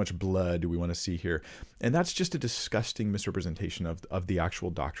parts and how much blood do we want to see here? And that's just a disgusting misrepresentation of the actual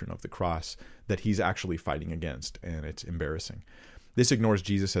doctrine of the cross that he's actually fighting against, and it's embarrassing. This ignores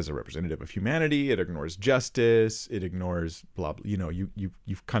Jesus as a representative of humanity. It ignores justice. It ignores blah, blah.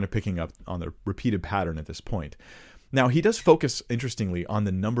 You've kind of picking up on the repeated pattern at this point. Now, he does focus, interestingly, on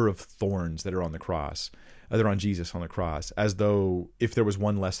the number of thorns that are on the cross, that are on Jesus on the cross, as though if there was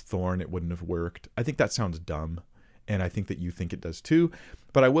one less thorn, it wouldn't have worked. I think that sounds dumb, and I think that you think it does too.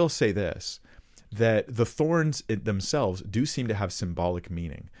 But I will say this, that the thorns themselves do seem to have symbolic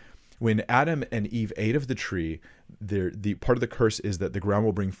meaning. When Adam and Eve ate of the tree, the part of the curse is that the ground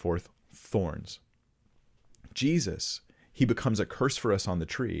will bring forth thorns. Jesus, he becomes a curse for us on the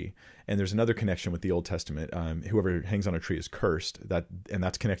tree, and there's another connection with the Old Testament. Whoever hangs on a tree is cursed, and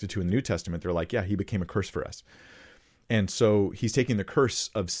that's connected to in the New Testament. They're like, yeah, he became a curse for us. And so he's taking the curse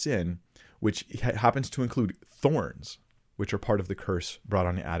of sin, which happens to include thorns, which are part of the curse brought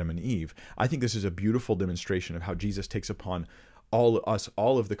on Adam and Eve. I think this is a beautiful demonstration of how Jesus takes upon all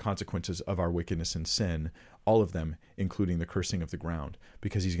of the consequences of our wickedness and sin, all of them, including the cursing of the ground,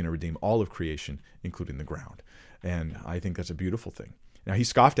 because he's going to redeem all of creation, including the ground. And I think that's a beautiful thing. Now, he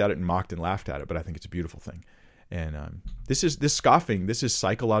scoffed at it and mocked and laughed at it, but I think it's a beautiful thing. And this scoffing, this is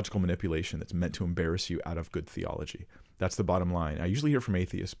psychological manipulation that's meant to embarrass you out of good theology. That's the bottom line. I usually hear from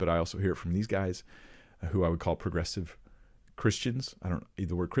atheists, but I also hear it from these guys who I would call progressive Christians. I don't use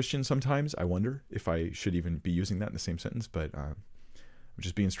the word Christian sometimes. I wonder if I should even be using that in the same sentence, but I'm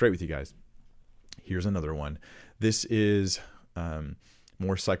just being straight with you guys. Here's another one. This is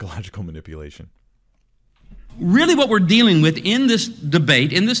more psychological manipulation. Really what we're dealing with in this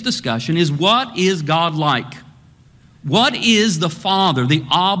debate, in this discussion, is what is God like? What is the Father, the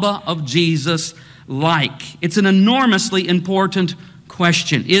Abba of Jesus, like? It's an enormously important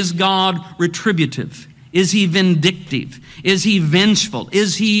question. Is God retributive? Is he vindictive? Is he vengeful?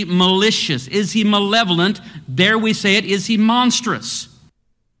 Is he malicious? Is he malevolent? Dare we say it, is he monstrous?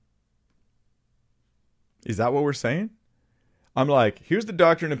 Is that what we're saying? I'm like, here's the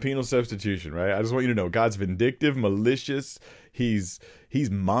doctrine of penal substitution, right? I just want you to know God's vindictive, malicious. He's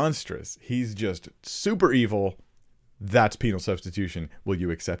monstrous. He's just super evil. That's penal substitution. Will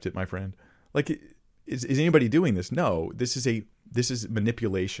you accept it, my friend? Like, is anybody doing this? No. This is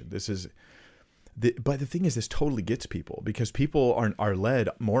manipulation. But the thing is, this totally gets people, because people are led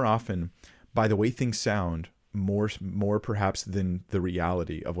more often by the way things sound, more perhaps than the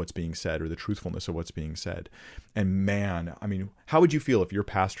reality of what's being said or the truthfulness of what's being said. And man, I mean, how would you feel if your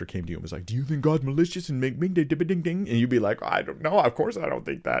pastor came to you and was like, "Do you think God's malicious and make ding ding ding?" And you'd be like, "I don't know. Of course I don't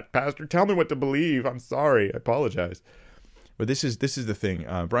think that, Pastor. Tell me what to believe. I'm sorry. I apologize." But this is the thing.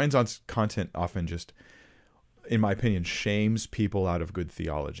 Brian Zahn's content often just, in my opinion, shames people out of good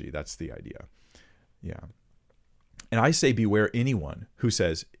theology. That's the idea. Yeah. And I say beware anyone who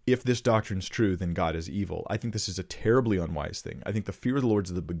says, if this doctrine's true, then God is evil. I think this is a terribly unwise thing. I think the fear of the Lord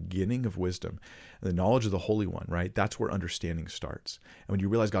is the beginning of wisdom, and the knowledge of the Holy One, right? That's where understanding starts. And when you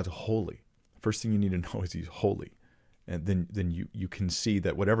realize God's holy, first thing you need to know is he's holy. And then you can see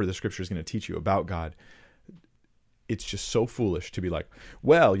that whatever the scripture is going to teach you about God, it's just so foolish to be like,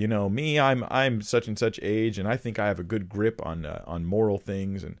 well, you know, me, I'm such and such age, and I think I have a good grip on moral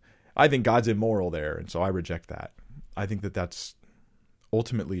things, and I think God's immoral there, and so I reject that. I think that's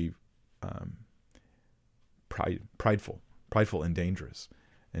ultimately prideful and dangerous.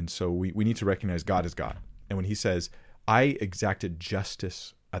 And so we need to recognize God is God. And when he says, I exacted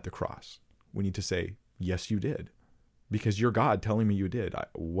justice at the cross, we need to say, yes, you did. Because you're God telling me you did.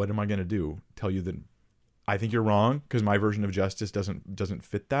 What am I going to do? Tell you that I think you're wrong because my version of justice doesn't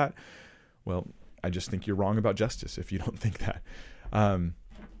fit that? Well, I just think you're wrong about justice if you don't think that.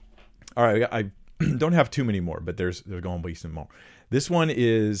 All right, I don't have too many more, but there's going to be some more. This one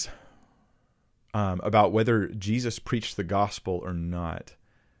is about whether Jesus preached the gospel or not.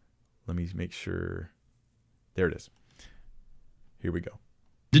 Let me make sure. There it is. Here we go.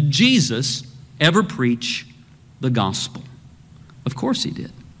 Did Jesus ever preach the gospel? Of course he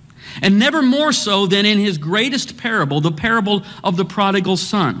did. And never more so than in his greatest parable, the parable of the prodigal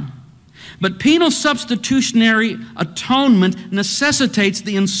son. But penal substitutionary atonement necessitates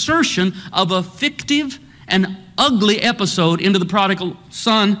the insertion of a fictive and ugly episode into the prodigal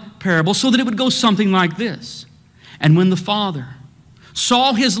son parable so that it would go something like this. And when the father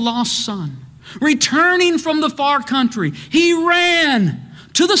saw his lost son returning from the far country, he ran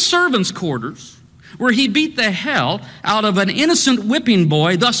to the servants' quarters, where he beat the hell out of an innocent whipping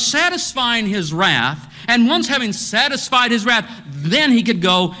boy, thus satisfying his wrath. And once having satisfied his wrath, then he could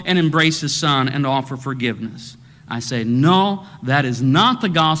go and embrace his son and offer forgiveness. I say, no, that is not the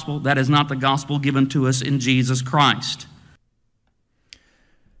gospel. That is not the gospel given to us in Jesus Christ.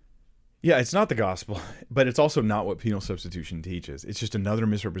 Yeah, it's not the gospel, but it's also not what penal substitution teaches. It's just another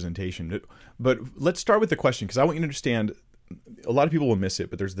misrepresentation. But let's start with the question, because I want you to understand, a lot of people will miss it,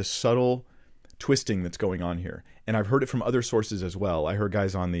 but there's this subtle twisting that's going on here. And I've heard it from other sources as well. I heard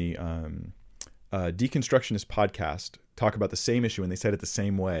guys on the Deconstructionist podcast talk about the same issue, and they said it the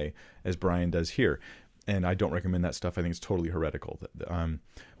same way as Brian does here. And I don't recommend that stuff. I think it's totally heretical.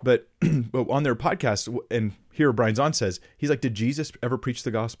 But on their podcast, and here Brian Zahn says, he's like, did Jesus ever preach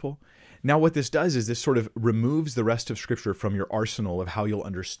the gospel? Now what this does is this sort of removes the rest of Scripture from your arsenal of how you'll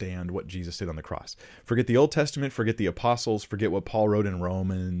understand what Jesus did on the cross. Forget the Old Testament, forget the apostles, forget what Paul wrote in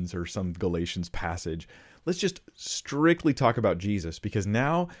Romans or some Galatians passage. Let's just strictly talk about Jesus, because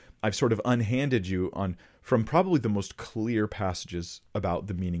now I've sort of unhanded you from probably the most clear passages about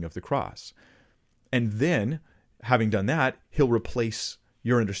the meaning of the cross. And then, having done that, he'll replace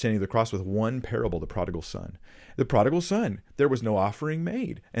your understanding of the cross with one parable, the prodigal son. The prodigal son, there was no offering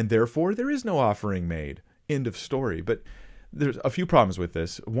made, and therefore there is no offering made. End of story. But there's a few problems with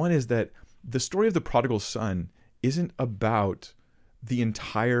this. One is that the story of the prodigal son isn't about the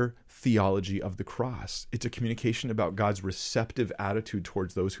entire theology of the cross. It's a communication about God's receptive attitude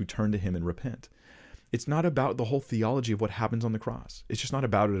towards those who turn to him and repent. It's not about the whole theology of what happens on the cross. It's just not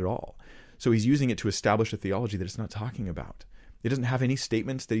about it at all. So he's using it to establish a theology that it's not talking about. It doesn't have any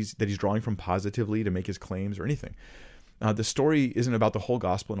statements that he's drawing from positively to make his claims or anything. The story isn't about the whole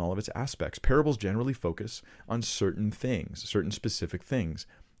gospel in all of its aspects. Parables generally focus on certain things, certain specific things.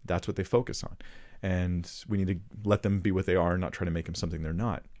 That's what they focus on. And we need to let them be what they are and not try to make them something they're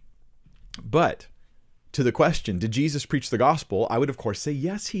not. But to the question, did Jesus preach the gospel? I would, of course, say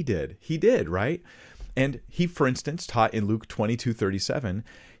yes, he did. He did, right? And he, for instance, taught in Luke 22:37,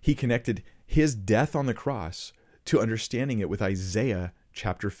 he connected his death on the cross to understanding it with Isaiah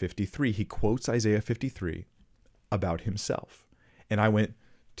chapter 53. He quotes Isaiah 53 about himself. And I went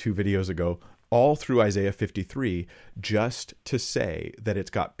 2 videos ago all through Isaiah 53 just to say that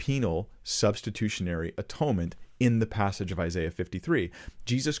it's got penal substitutionary atonement in the passage of Isaiah 53.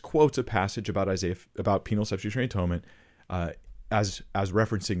 Jesus quotes a passage about penal substitutionary atonement as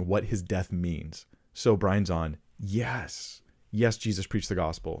referencing what his death means. So Brian Zahnd, yes, Jesus preached the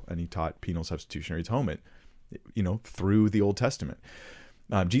gospel and he taught penal substitutionary atonement, through the Old Testament.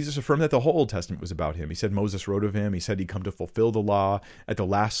 Jesus affirmed that the whole Old Testament was about him. He said Moses wrote of him. He said he'd come to fulfill the law. At the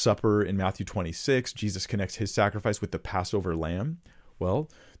Last Supper in Matthew 26, Jesus connects his sacrifice with the Passover lamb. Well,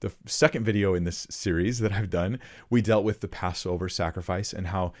 the second video in this series that I've done, we dealt with the Passover sacrifice and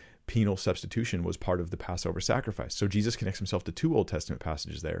how penal substitution was part of the Passover sacrifice. So Jesus connects himself to 2 Old Testament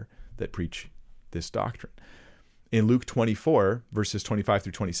passages there that preach this doctrine. In Luke 24, verses 25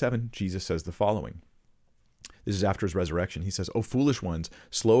 through 27, Jesus says the following. This is after his resurrection. He says, "O foolish ones,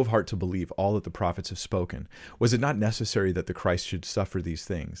 slow of heart to believe all that the prophets have spoken. Was it not necessary that the Christ should suffer these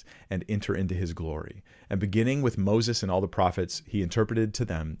things and enter into his glory? And beginning with Moses and all the prophets, he interpreted to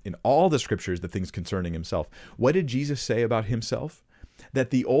them in all the scriptures the things concerning himself." What did Jesus say about himself? That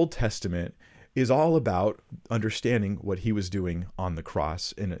the Old Testament is all about understanding what he was doing on the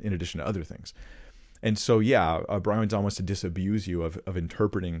cross in addition to other things. And so, Brian Zahnd wants to disabuse you of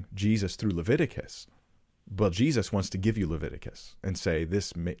interpreting Jesus through Leviticus. But Jesus wants to give you Leviticus and say,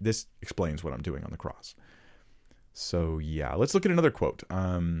 this explains what I'm doing on the cross. So, let's look at another quote.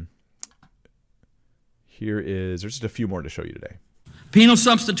 There's just a few more to show you today. Penal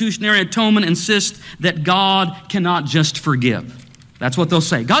substitutionary atonement insists that God cannot just forgive. That's what they'll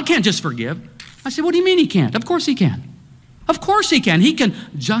say. God can't just forgive. I say, what do you mean he can't? Of course he can. Of course he can. He can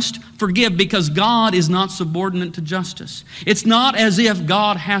just forgive because God is not subordinate to justice. It's not as if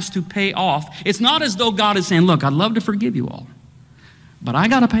God has to pay off. It's not as though God is saying, look, I'd love to forgive you all, but I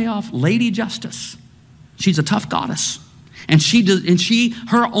got to pay off Lady Justice. She's a tough goddess. And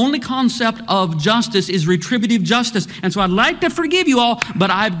her only concept of justice is retributive justice. And so I'd like to forgive you all,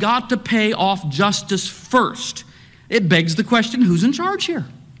 but I've got to pay off justice first. It begs the question, who's in charge here?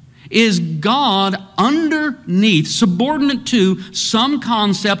 Is God underneath, subordinate to some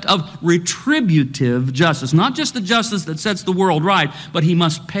concept of retributive justice? Not just the justice that sets the world right, but he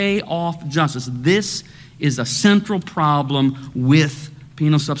must pay off justice. This is a central problem with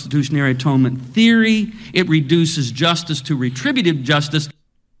penal substitutionary atonement theory. It reduces justice to retributive justice.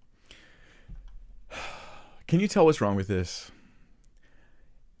 Can you tell what's wrong with this?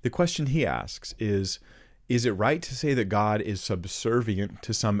 The question he asks is it right to say that God is subservient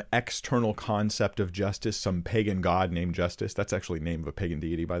to some external concept of justice, some pagan god named Justice? That's actually the name of a pagan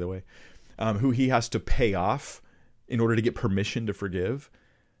deity, by the way, who he has to pay off in order to get permission to forgive?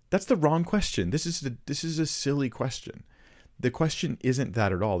 That's the wrong question. This is a silly question. The question isn't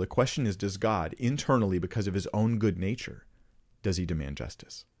that at all. The question is, does God internally, because of his own good nature, does he demand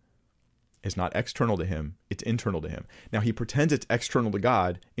justice? It's not external to him, it's internal to him. Now, he pretends it's external to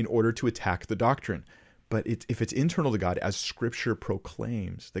God in order to attack the doctrine. But if it's internal to God, as Scripture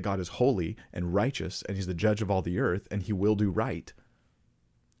proclaims that God is holy and righteous and he's the judge of all the earth and he will do right,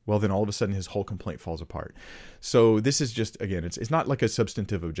 well, then all of a sudden his whole complaint falls apart. So this is just, again, it's not like a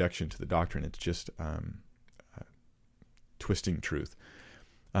substantive objection to the doctrine. It's just twisting truth.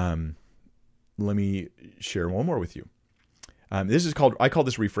 Let me share one more with you. I call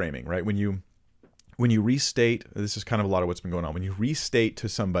this reframing, right? When you restate, this is kind of a lot of what's been going on. When you restate to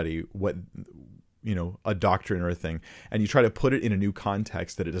somebody what, a doctrine or a thing, and you try to put it in a new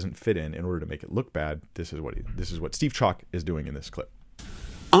context that it doesn't fit in order to make it look bad, this is what Steve Chalk is doing in this clip.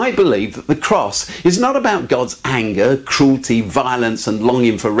 I believe that the cross is not about God's anger, cruelty, violence, and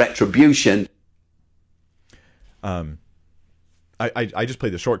longing for retribution. I just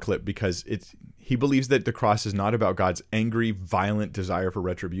played the short clip because he believes that the cross is not about God's angry, violent desire for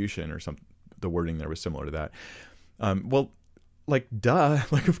retribution or something. The wording there was similar to that. Of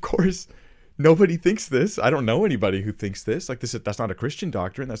course. Nobody thinks this. I don't know anybody who thinks this. That's not a Christian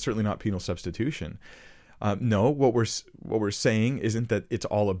doctrine. That's certainly not penal substitution. No, what we're saying isn't that it's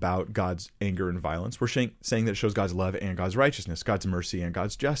all about God's anger and violence. We're saying that it shows God's love and God's righteousness, God's mercy and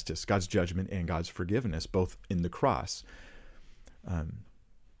God's justice, God's judgment and God's forgiveness, both in the cross.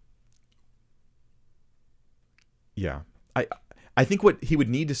 I think what he would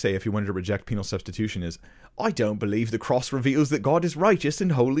need to say if he wanted to reject penal substitution is, I don't believe the cross reveals that God is righteous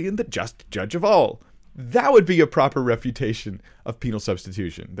and holy and the just judge of all. That would be a proper refutation of penal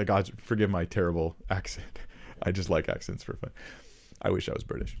substitution. That God, forgive my terrible accent. I just like accents for fun. I wish I was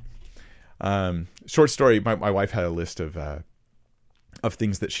British. Short story, my wife had a list of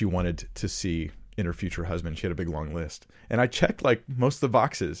things that she wanted to see in her future husband. She had a big long list. And I checked most of the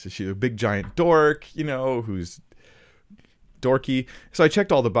boxes. She's a big giant dork, who's dorky. So I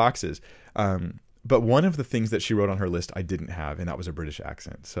checked all the boxes. But one of the things that she wrote on her list I didn't have, and that was a British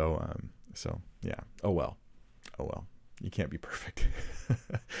accent. So yeah. Oh well. You can't be perfect.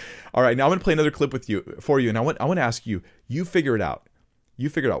 All right, now I'm going to play another clip for you, and I want to ask you. You figure it out. You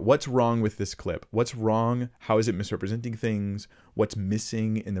figure out what's wrong with this clip. What's wrong? How is it misrepresenting things? What's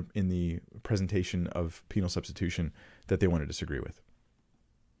missing in the presentation of penal substitution that they want to disagree with?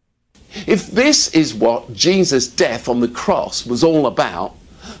 If this is what Jesus' death on the cross was all about,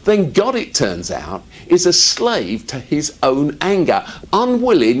 then God, it turns out, is a slave to his own anger,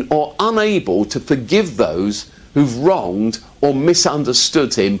 unwilling or unable to forgive those who've wronged or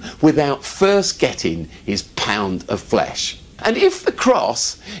misunderstood him without first getting his pound of flesh. And if the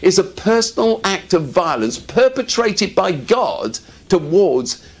cross is a personal act of violence perpetrated by God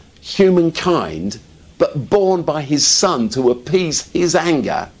towards humankind, but borne by his Son to appease his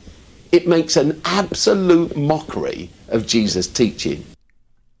anger, it makes an absolute mockery of Jesus' teaching.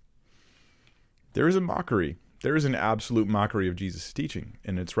 There is a mockery. There is an absolute mockery of Jesus' teaching,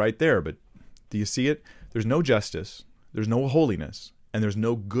 and it's right there. But do you see it? There's no justice, there's no holiness, and there's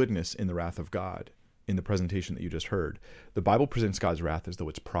no goodness in the wrath of God in the presentation that you just heard. The Bible presents God's wrath as though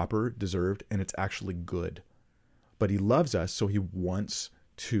it's proper, deserved, and it's actually good. But he loves us, so he wants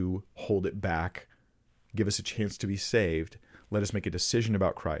to hold it back, give us a chance to be saved, let us make a decision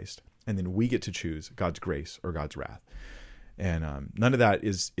about Christ, and then we get to choose God's grace or God's wrath. And none of that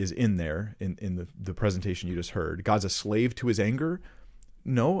is in there in the presentation you just heard. God's a slave to his anger.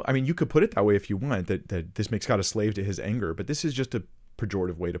 No, I mean, you could put it that way if you want, that this makes God a slave to his anger, but this is just a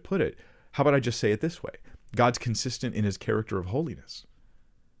pejorative way to put it. How about I just say it this way? God's consistent in his character of holiness.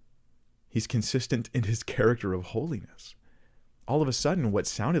 He's consistent in his character of holiness. All of a sudden, what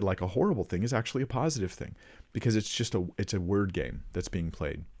sounded like a horrible thing is actually a positive thing, because it's a word game that's being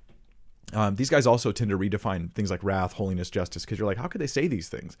played. These guys also tend to redefine things like wrath, holiness, justice, because you're like, how could they say these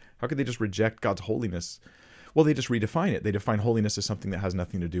things? How could they just reject God's holiness? Well, they just redefine it. They define holiness as something that has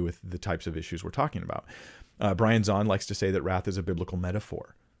nothing to do with the types of issues we're talking about. Brian Zahn likes to say that wrath is a biblical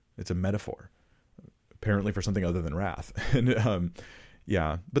metaphor. It's a metaphor, apparently for something other than wrath. And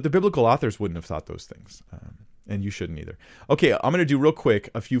but the biblical authors wouldn't have thought those things. And you shouldn't either. Okay, I'm going to do real quick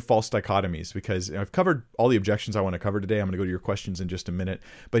a few false dichotomies, because I've covered all the objections I want to cover today. I'm going to go to your questions in just a minute.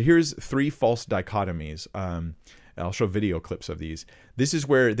 But here's 3 false dichotomies. I'll show video clips of these. This is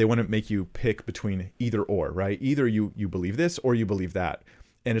where they want to make you pick between either or, right? Either you believe this or you believe that.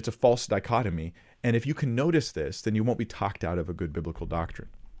 And it's a false dichotomy. And if you can notice this, then you won't be talked out of a good biblical doctrine.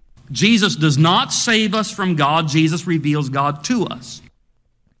 Jesus does not save us from God. Jesus reveals God to us.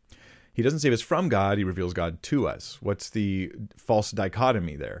 He doesn't save us from God, he reveals God to us. What's the false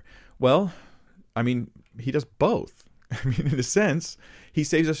dichotomy there? Well, I mean, he does both. I mean, in a sense, he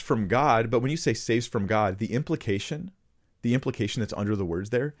saves us from God, but when you say saves from God, the implication that's under the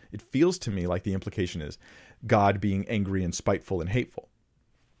words there, it feels to me like the implication is God being angry and spiteful and hateful.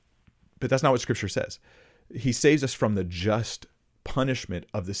 But that's not what Scripture says. He saves us from the just punishment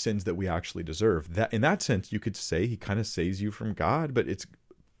of the sins that we actually deserve. That, in that sense, you could say he kind of saves you from God, but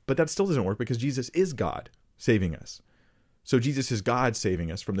that still doesn't work, because Jesus is God saving us. So Jesus is God saving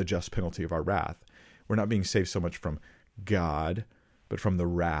us from the just penalty of our wrath. We're not being saved so much from God, but from the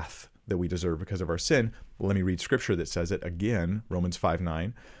wrath that we deserve because of our sin. Well, let me read Scripture that says it again, Romans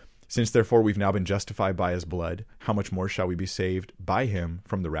 5:9. Since therefore we've now been justified by his blood, how much more shall we be saved by him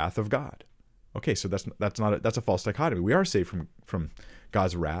from the wrath of God? Okay, so that's a false dichotomy. We are saved from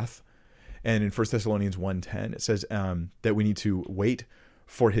God's wrath. And in 1 Thessalonians 1:10, it says that we need to wait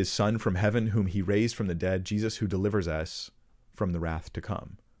for his Son from heaven, whom he raised from the dead, Jesus, who delivers us from the wrath to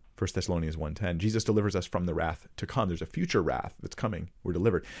come. 1 Thessalonians 1:10. Jesus delivers us from the wrath to come. There's a future wrath that's coming. We're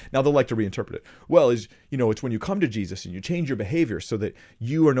delivered. Now they'll like to reinterpret it. Well, it's when you come to Jesus and you change your behavior so that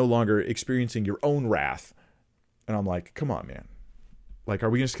you are no longer experiencing your own wrath. And I'm like, come on, man. Like, are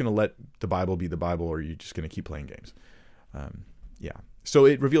we just going to let the Bible be the Bible, or are you just going to keep playing games? So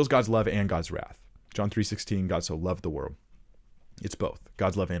it reveals God's love and God's wrath. John 3:16, God so loved the world. It's both,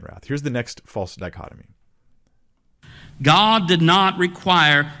 God's love and wrath. Here's the next false dichotomy. God did not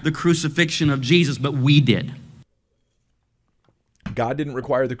require the crucifixion of Jesus, but we did. God didn't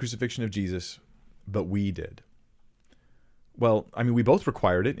require the crucifixion of Jesus, but we did. Well, I mean, we both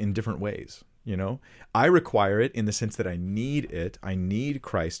required it in different ways. I require it in the sense that I need it. I need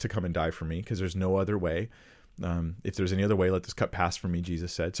Christ to come and die for me, because there's no other way. If there's any other way, let this cup pass from me,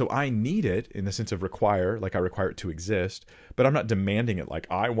 Jesus said. So I need it in the sense of require, like I require it to exist, but I'm not demanding it like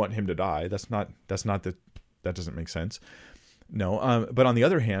I want him to die. That doesn't make sense. No. But on the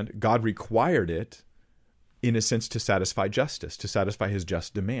other hand, God required it in a sense to satisfy justice, to satisfy his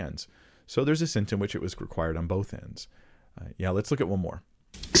just demands. So there's a sense in which it was required on both ends. Yeah, let's look at one more.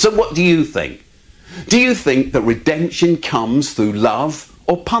 So what do you think? Do you think that redemption comes through love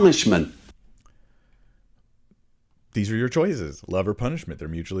or punishment? These are your choices, love or punishment. They're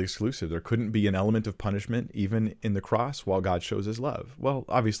mutually exclusive. There couldn't be an element of punishment even in the cross while God shows his love. Well,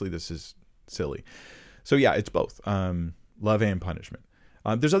 obviously this is silly. So yeah, it's both, love and punishment.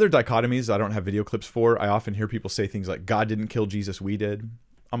 There's other dichotomies I don't have video clips for. I often hear people say things like, God didn't kill Jesus, we did.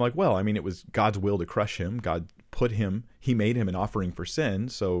 I'm like, well, I mean, it was God's will to crush him. God he made him an offering for sin.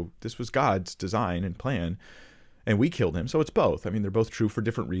 So this was God's design and plan. And we killed him. So it's both. I mean, they're both true for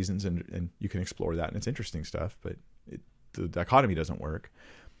different reasons, and you can explore that, and it's interesting stuff, but the dichotomy doesn't work.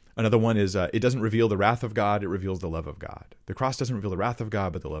 Another one is it doesn't reveal the wrath of God, it reveals the love of God. The cross doesn't reveal the wrath of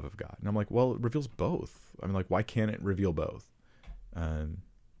God, but the love of God. And I'm like, well, it reveals both. I mean, like, why can't it reveal both? No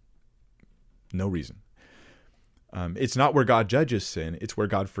reason. It's not where God judges sin, it's where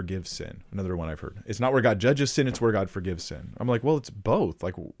God forgives sin. Another one I've heard. It's not where God judges sin, it's where God forgives sin. I'm like, well, it's both.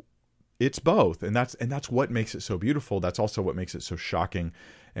 Like, it's both, and that's what makes it so beautiful. That's also what makes it so shocking,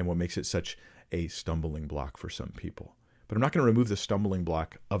 and what makes it such a stumbling block for some people. But I'm not going to remove the stumbling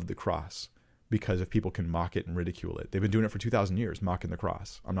block of the cross, because if people can mock it and ridicule it, they've been doing it for 2,000 years, mocking the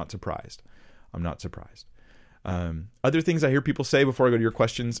cross. I'm not surprised. Other things I hear people say before I go to your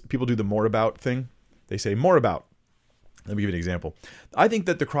questions, people do the more about thing. They say more about. Let me give you an example. I think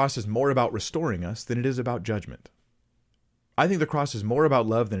that the cross is more about restoring us than it is about judgment. I think the cross is more about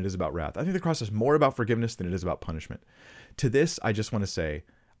love than it is about wrath. I think the cross is more about forgiveness than it is about punishment. To this, I just want to say,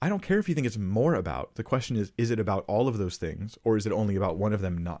 I don't care if you think it's more about. The question is it about all of those things, or is it only about one of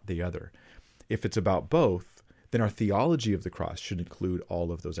them, not the other? If it's about both, then our theology of the cross should include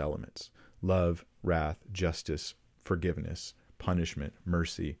all of those elements. Love, wrath, justice, forgiveness, punishment,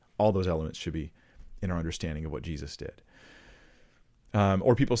 mercy. All those elements should be in our understanding of what Jesus did.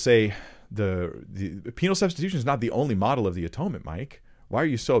 Or people say the penal substitution is not the only model of the atonement, Mike. Why are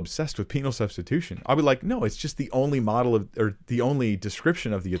you so obsessed with penal substitution? I would like, no, it's just the only model of, or the only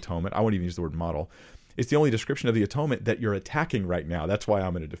description of the atonement. I won't even use the word model. It's the only description of the atonement that you're attacking right now. That's why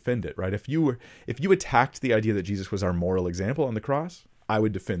I'm going to defend it, right? If you attacked the idea that Jesus was our moral example on the cross, I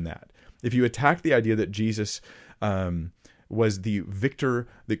would defend that. If you attacked the idea that Jesus was the victor,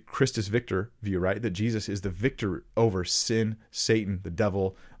 the Christus Victor view, right? That Jesus is the victor over sin, Satan, the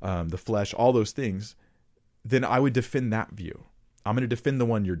devil, the flesh, all those things, then I would defend that view. I'm going to defend the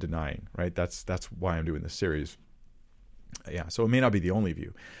one you're denying, right? That's why I'm doing this series. Yeah, so it may not be the only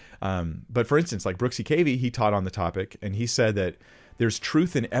view. But for instance, like Brooks E. Cavey, he taught on the topic, and he said that there's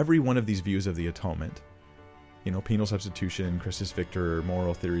truth in every one of these views of the atonement. You know, penal substitution, Christus Victor,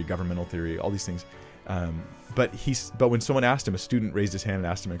 moral theory, governmental theory, all these things. But when someone asked him, a student raised his hand and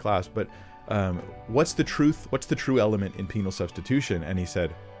asked him in class, but what's the truth? What's the true element in penal substitution? And he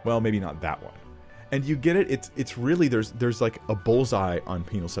said, well, maybe not that one. And you get it. It's really, there's like a bullseye on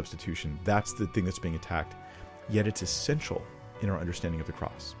penal substitution. That's the thing that's being attacked. Yet it's essential in our understanding of the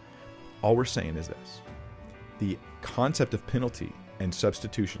cross. All we're saying is this: the concept of penalty and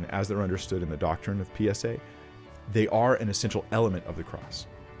substitution, as they're understood in the doctrine of PSA, they are an essential element of the cross.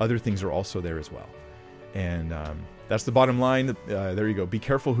 Other things are also there as well. And that's the bottom line. There you go. Be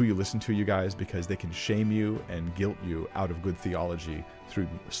careful who you listen to, you guys, because they can shame you and guilt you out of good theology through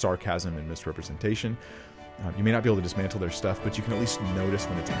sarcasm and misrepresentation. You may not be able to dismantle their stuff, but you can at least notice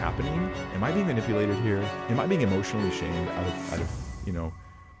when it's happening. Am I being manipulated here? Am I being emotionally shamed out of you know,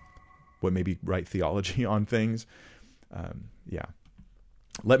 what may be right theology on things? Yeah.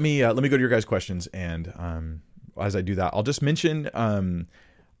 Let me go to your guys' questions, and as I do that, I'll just mention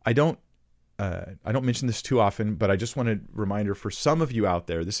I don't mention this too often, but I just want a reminder for some of you out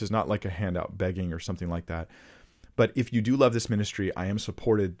there. This is not like a handout begging or something like that. But if you do love this ministry, I am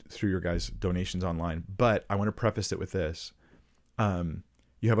supported through your guys' donations online. But I want to preface it with this.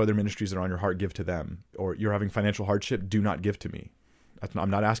 You have other ministries that are on your heart, give to them. Or you're having financial hardship, do not give to me.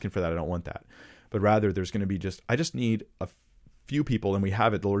 I'm not asking for that. I don't want that. But rather, there's going to be I just need a few people, and we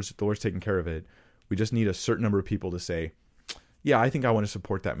have it. The Lord's taking care of it. We just need a certain number of people to say, yeah, I think I want to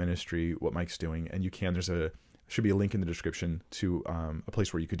support that ministry, what Mike's doing. And you can. Should be a link in the description to a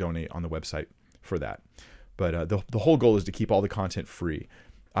place where you could donate on the website for that. But the whole goal is to keep all the content free.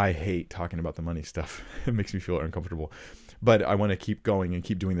 I hate talking about the money stuff. It makes me feel uncomfortable. But I want to keep going and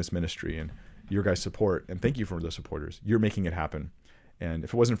keep doing this ministry, and your guys' support. And thank you for the supporters. You're making it happen. And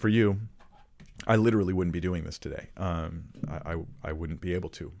if it wasn't for you, I literally wouldn't be doing this today. I wouldn't be able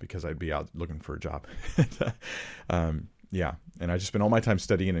to, because I'd be out looking for a job. Yeah, and I just spend all my time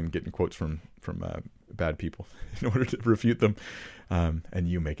studying and getting quotes from bad people in order to refute them, and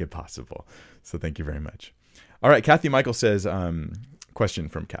you make it possible. So thank you very much. All right, Kathy Michael says, Question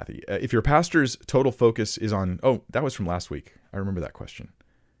from Kathy. If your pastor's total focus is on... Oh, that was from last week. I remember that question.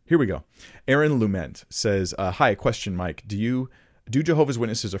 Here we go. Aaron Lument says, hi, question, Mike. Do Jehovah's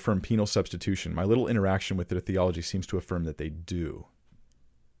Witnesses affirm penal substitution? My little interaction with their theology seems to affirm that they do.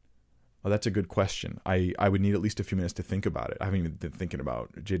 Oh, that's a good question. I would need at least a few minutes to think about it. I haven't even been thinking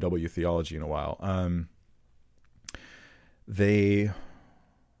about JW theology in a while.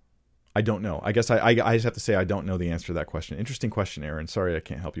 I don't know. I guess I just have to say I don't know the answer to that question. Interesting question, Aaron. Sorry I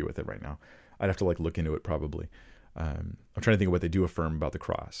can't help you with it right now. I'd have to look into it probably. I'm trying to think of what they do affirm about the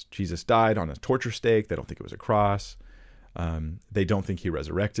cross. Jesus died on a torture stake. They don't think it was a cross. They don't think he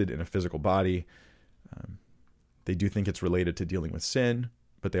resurrected in a physical body. They do think it's related to dealing with sin,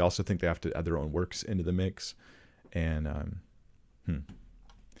 but they also think they have to add their own works into the mix. And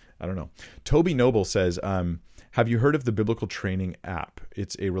I don't know. Toby Noble says, have you heard of the Biblical Training app?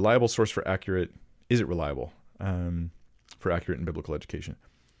 It's a reliable source for accurate... Is it reliable? For accurate and biblical education.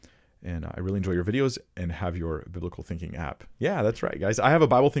 And I really enjoy your videos and have your Biblical Thinking app. Yeah, that's right, guys. I have a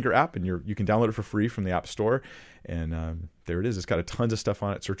Bible Thinker app, and you can download it for free from the App Store. And there it is. It's got a tons of stuff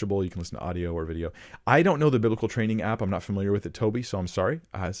on it, searchable. You can listen to audio or video. I don't know the Biblical Training app. I'm not familiar with it, Toby, so I'm sorry.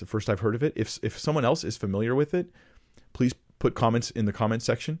 It's the first I've heard of it. If someone else is familiar with it, please put comments in the comment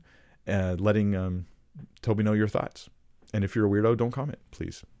section, letting Toby know your thoughts. And if you're a weirdo, don't comment,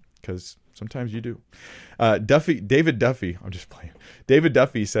 please, because sometimes you do. David Duffy, I'm just playing. David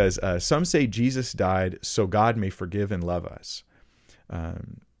Duffy says, some say Jesus died so God may forgive and love us.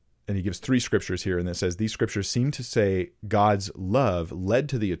 And he gives 3 scriptures here, and it says, these scriptures seem to say God's love led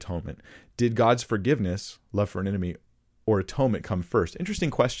to the atonement. Did God's forgiveness, love for an enemy, or atonement come first?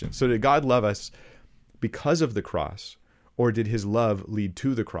 Interesting question. So did God love us because of the cross, or did his love lead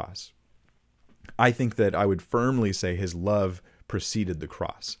to the cross? I think that I would firmly say his love preceded the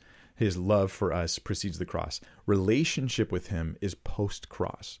cross. His love for us precedes the cross. Relationship with him is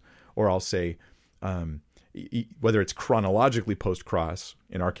post-cross. Or I'll say, whether it's chronologically post-cross,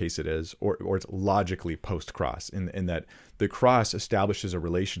 in our case it is, or it's logically post-cross, in that the cross establishes a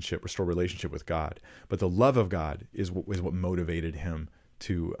relationship, restored relationship with God. But the love of God is what motivated him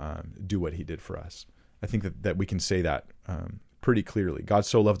to do what he did for us. I think that we can say that pretty clearly. God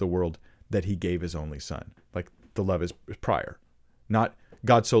so loved the world that he gave his only son. Like, the love is prior. Not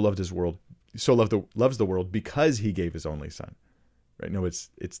God so loved his world, loves the world because he gave his only son. Right? No, it's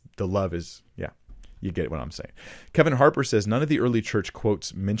the love is, yeah, you get what I'm saying. Kevin Harper says, none of the early church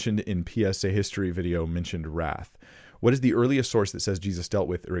quotes mentioned in PSA history video mentioned wrath. What is the earliest source that says Jesus dealt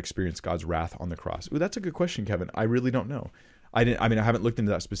with or experienced God's wrath on the cross? Ooh, that's a good question, Kevin. I really don't know. I haven't looked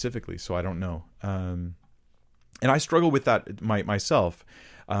into that specifically, so I don't know. And I struggle with that myself.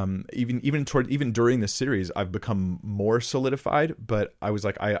 Even during this series, I've become more solidified, but I was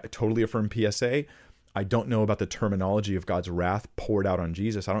like, I totally affirm PSA. I don't know about the terminology of God's wrath poured out on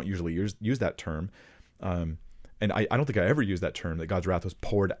Jesus. I don't usually use that term. And I don't think I ever use that term, that God's wrath was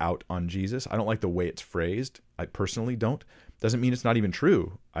poured out on Jesus. I don't like the way it's phrased. I personally don't. Doesn't mean it's not even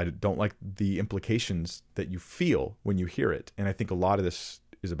true. I don't like the implications that you feel when you hear it. And I think a lot of this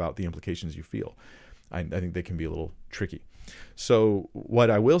is about the implications you feel. I think they can be a little tricky. So what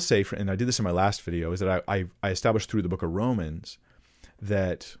I will say, and I did this in my last video, is that I established through the book of Romans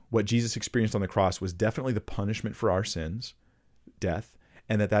that what Jesus experienced on the cross was definitely the punishment for our sins, death,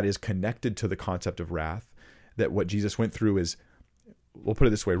 and that is connected to the concept of wrath, that what Jesus went through is, we'll put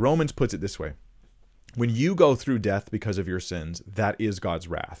it this way, Romans puts it this way: when you go through death because of your sins, that is God's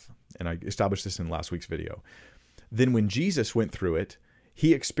wrath. And I established this in last week's video. Then when Jesus went through it,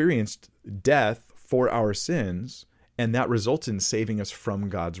 he experienced death for our sins, and that results in saving us from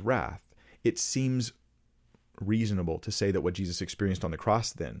God's wrath. It seems reasonable to say that what Jesus experienced on the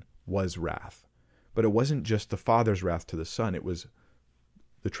cross then was wrath. But it wasn't just the Father's wrath to the Son, it was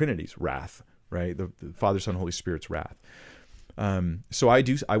the Trinity's wrath, right? The Father, Son, Holy Spirit's wrath. So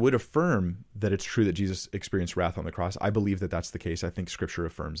I would affirm that it's true that Jesus experienced wrath on the cross. I believe that that's the case. I think Scripture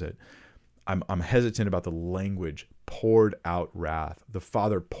affirms it. I'm hesitant about the language, poured out wrath. The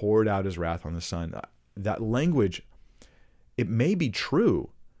Father poured out his wrath on the Son. That language, it may be true,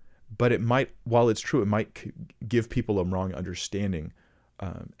 but it might, while it's true, it might give people a wrong understanding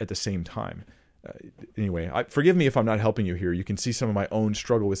at the same time. Anyway, forgive me if I'm not helping you here. You can see some of my own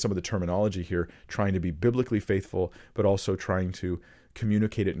struggle with some of the terminology here, trying to be biblically faithful, but also trying to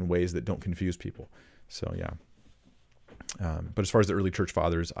communicate it in ways that don't confuse people. So, yeah. But as far as the early church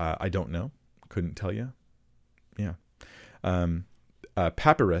fathers, I don't know. Couldn't tell you. Yeah.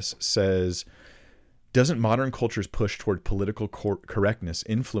 Papyrus says, doesn't modern culture's push toward political correctness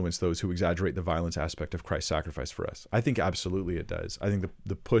influence those who exaggerate the violence aspect of Christ's sacrifice for us? I think absolutely it does. I think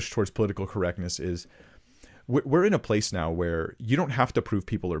the push towards political correctness is, we're in a place now where you don't have to prove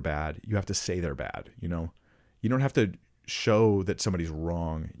people are bad. You have to say they're bad. You know, you don't have to show that somebody's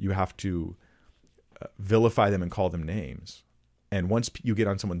wrong. You have to vilify them and call them names. And once you get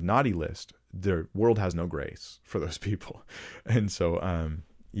on someone's naughty list, the world has no grace for those people. And so,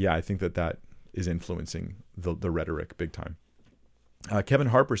 I think that is influencing the rhetoric big time. Kevin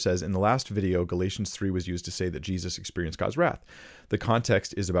Harper says, in the last video, Galatians 3 was used to say that Jesus experienced God's wrath. The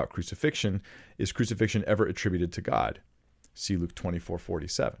context is about crucifixion. Is crucifixion ever attributed to God? See Luke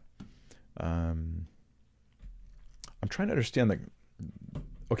 24:47. I'm trying to understand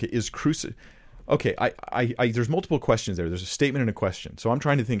Okay, there's multiple questions there. There's a statement and a question. So I'm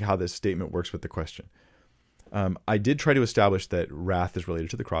trying to think how this statement works with the question. I did try to establish that wrath is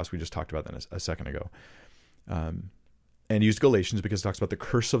related to the cross. We just talked about that a second ago. And used Galatians because it talks about the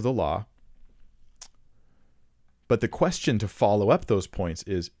curse of the law. But the question to follow up those points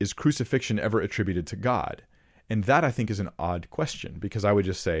is crucifixion ever attributed to God? And that, I think, is an odd question, because I would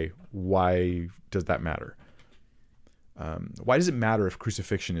just say, why does that matter? Why does it matter if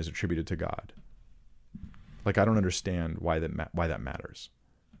crucifixion is attributed to God? Like, I don't understand why that matters.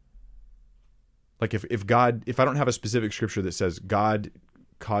 Like, if I don't have a specific scripture that says God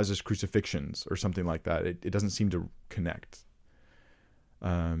causes crucifixions or something like that, it doesn't seem to connect.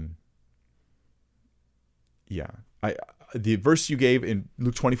 The verse you gave in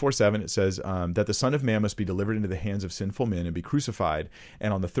Luke 24:7, it says that the Son of Man must be delivered into the hands of sinful men and be crucified,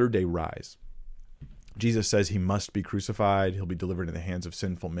 and on the third day rise. Jesus says he must be crucified. He'll be delivered into the hands of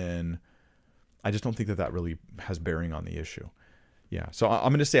sinful men. I just don't think that really has bearing on the issue. Yeah, so I'm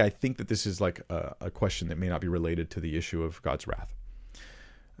going to say I think that this is like a question that may not be related to the issue of God's wrath.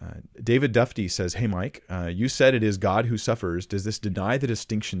 David Dufty says, hey, Mike, you said it is God who suffers. Does this deny the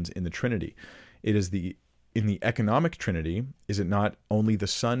distinctions in the Trinity? In the economic Trinity, is it not only the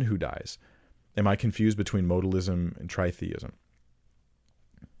Son who dies? Am I confused between modalism and tritheism?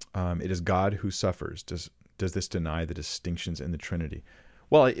 It is God who suffers. Does this deny the distinctions in the Trinity?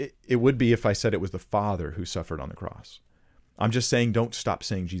 Well, it would be if I said it was the Father who suffered on the cross. I'm just saying, don't stop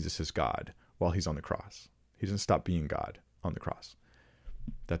saying Jesus is God while he's on the cross. He doesn't stop being God on the cross.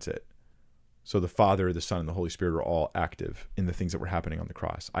 That's it. So the Father, the Son, and the Holy Spirit are all active in the things that were happening on the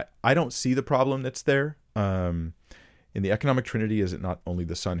cross. I don't see the problem that's there. In the economic Trinity, is it not only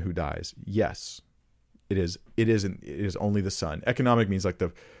the Son who dies? Yes, it is. It is only the Son. Economic means like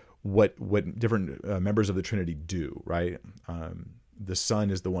what different members of the Trinity do, right? The Son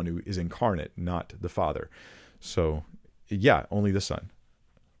is the one who is incarnate, not the Father. So, yeah, only the Son.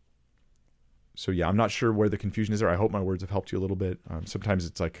 So, yeah, I'm not sure where the confusion is there. I hope my words have helped you a little bit. Sometimes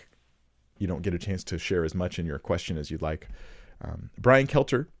it's like you don't get a chance to share as much in your question as you'd like. Brian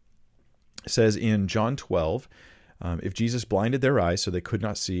Kelter says in John 12, if Jesus blinded their eyes so they could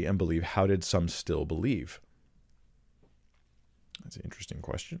not see and believe, how did some still believe? That's an interesting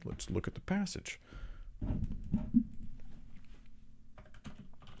question. Let's look at the passage.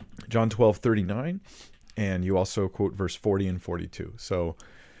 John 12:39, and you also quote verse 40 and 42. So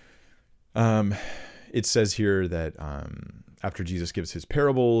it says here that after Jesus gives his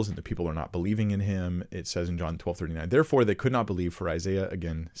parables and the people are not believing in him, it says in John 12:39, therefore they could not believe, for Isaiah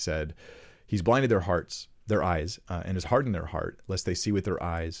again said, he's blinded their eyes, and has hardened their heart, lest they see with their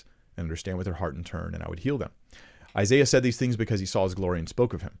eyes and understand with their heart and turn, and I would heal them. Isaiah said these things because he saw his glory and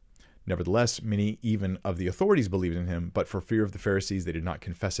spoke of him. Nevertheless, many even of the authorities believed in him, but for fear of the Pharisees, they did not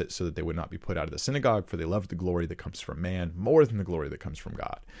confess it, so that they would not be put out of the synagogue, for they loved the glory that comes from man more than the glory that comes from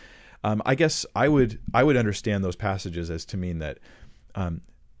God. I guess I would understand those passages as to mean that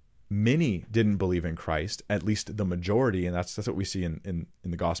many didn't believe in Christ, at least the majority, and that's what we see in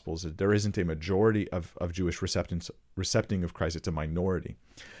the Gospels. That there isn't a majority of Jewish recepting of Christ; it's a minority.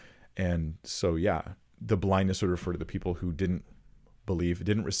 And so, yeah, the blindness would refer to the people who didn't believe,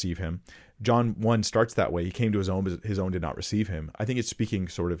 didn't receive him. John 1 starts that way. He came to his own, but his own did not receive him. I think it's speaking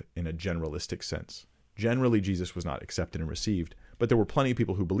sort of in a generalistic sense. Generally, Jesus was not accepted and received, but there were plenty of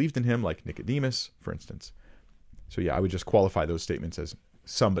people who believed in him, like Nicodemus, for instance. So yeah, I would just qualify those statements as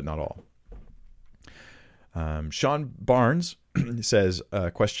some, but not all. Sean Barnes says,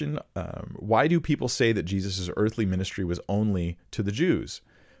 question, why do people say that Jesus' earthly ministry was only to the Jews?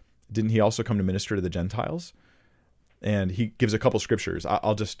 Didn't he also come to minister to the Gentiles? And he gives a couple scriptures.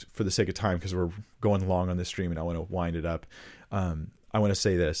 I'll just, for the sake of time, because we're going long on this stream and I want to wind it up, I want to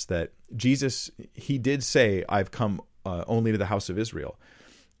say this, that Jesus, he did say, I've come only to the house of Israel.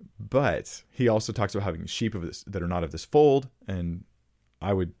 But he also talks about having sheep that are not of this fold, and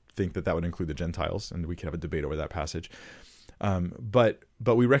I would think that would include the Gentiles, and we could have a debate over that passage. But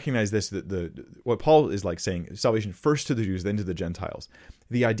we recognize this, that what Paul is like saying, salvation first to the Jews, then to the Gentiles.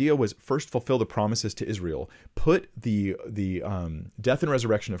 The idea was first fulfill the promises to Israel, put the death and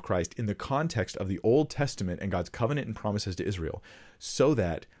resurrection of Christ in the context of the Old Testament and God's covenant and promises to Israel, so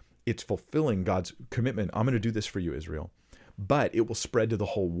that it's fulfilling God's commitment. I'm going to do this for you, Israel. But it will spread to the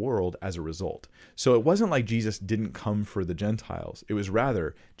whole world as a result. So it wasn't like Jesus didn't come for the Gentiles. It was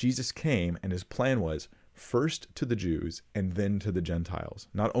rather Jesus came and his plan was first to the Jews and then to the Gentiles.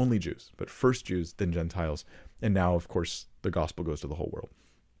 Not only Jews, but first Jews, then Gentiles. And now, of course, the gospel goes to the whole world.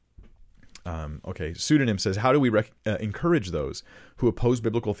 Okay, Pseudonym says, how do we encourage those who oppose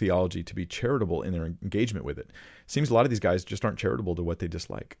biblical theology to be charitable in their engagement with it? Seems a lot of these guys just aren't charitable to what they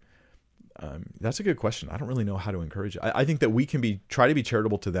dislike. That's a good question. I don't really know how to encourage it. I think that we can try to be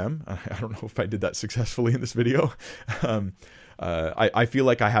charitable to them. I don't know if I did that successfully in this video. I feel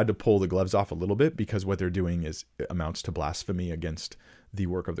like I had to pull the gloves off a little bit because what they're doing amounts to blasphemy against the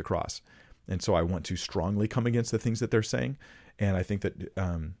work of the cross. And so I want to strongly come against the things that they're saying. And I think that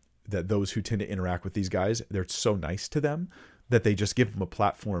that those who tend to interact with these guys, they're so nice to them that they just give them a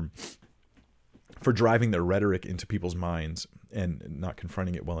platform for driving their rhetoric into people's minds and not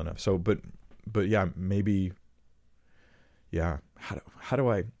confronting it well enough. So, but yeah, maybe, yeah. How do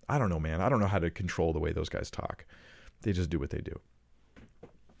I don't know, man. I don't know how to control the way those guys talk. They just do what they do.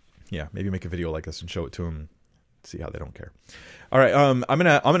 Yeah. Maybe make a video like this and show it to them. See how they don't care. All right. I'm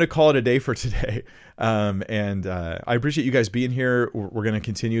gonna call it a day for today. And I appreciate you guys being here. We're gonna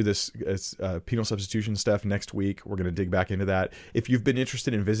continue this penal substitution stuff next week. We're gonna dig back into that. If you've been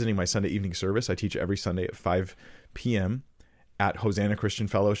interested in visiting my Sunday evening service, I teach every Sunday at 5 p.m. at Hosanna Christian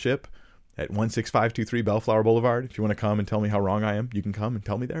Fellowship at 16523 Bellflower Boulevard. If you want to come and tell me how wrong I am, you can come and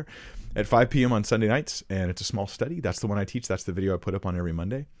tell me there at 5 p.m. on Sunday nights. And it's a small study. That's the one I teach. That's the video I put up on every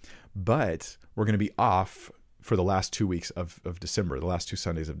Monday. But we're going to be off for the last 2 weeks of December. The last 2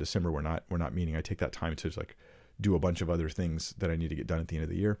 Sundays of December, we're not meeting. I take that time to like do a bunch of other things that I need to get done at the end of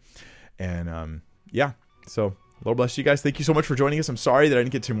the year. And yeah, so Lord bless you guys. Thank you so much for joining us. I'm sorry that I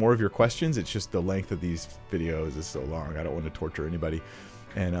didn't get to more of your questions. It's just the length of these videos is so long. I don't want to torture anybody.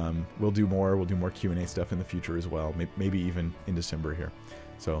 And we'll do more Q&A stuff in the future as well, maybe even in December here.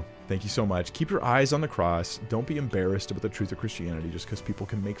 So thank you so much. Keep your eyes on the cross. Don't be embarrassed about the truth of Christianity just because people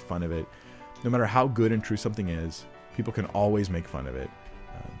can make fun of it. No matter how good and true something is, people can always make fun of it.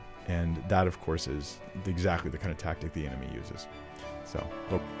 And that, of course, is exactly the kind of tactic the enemy uses. So,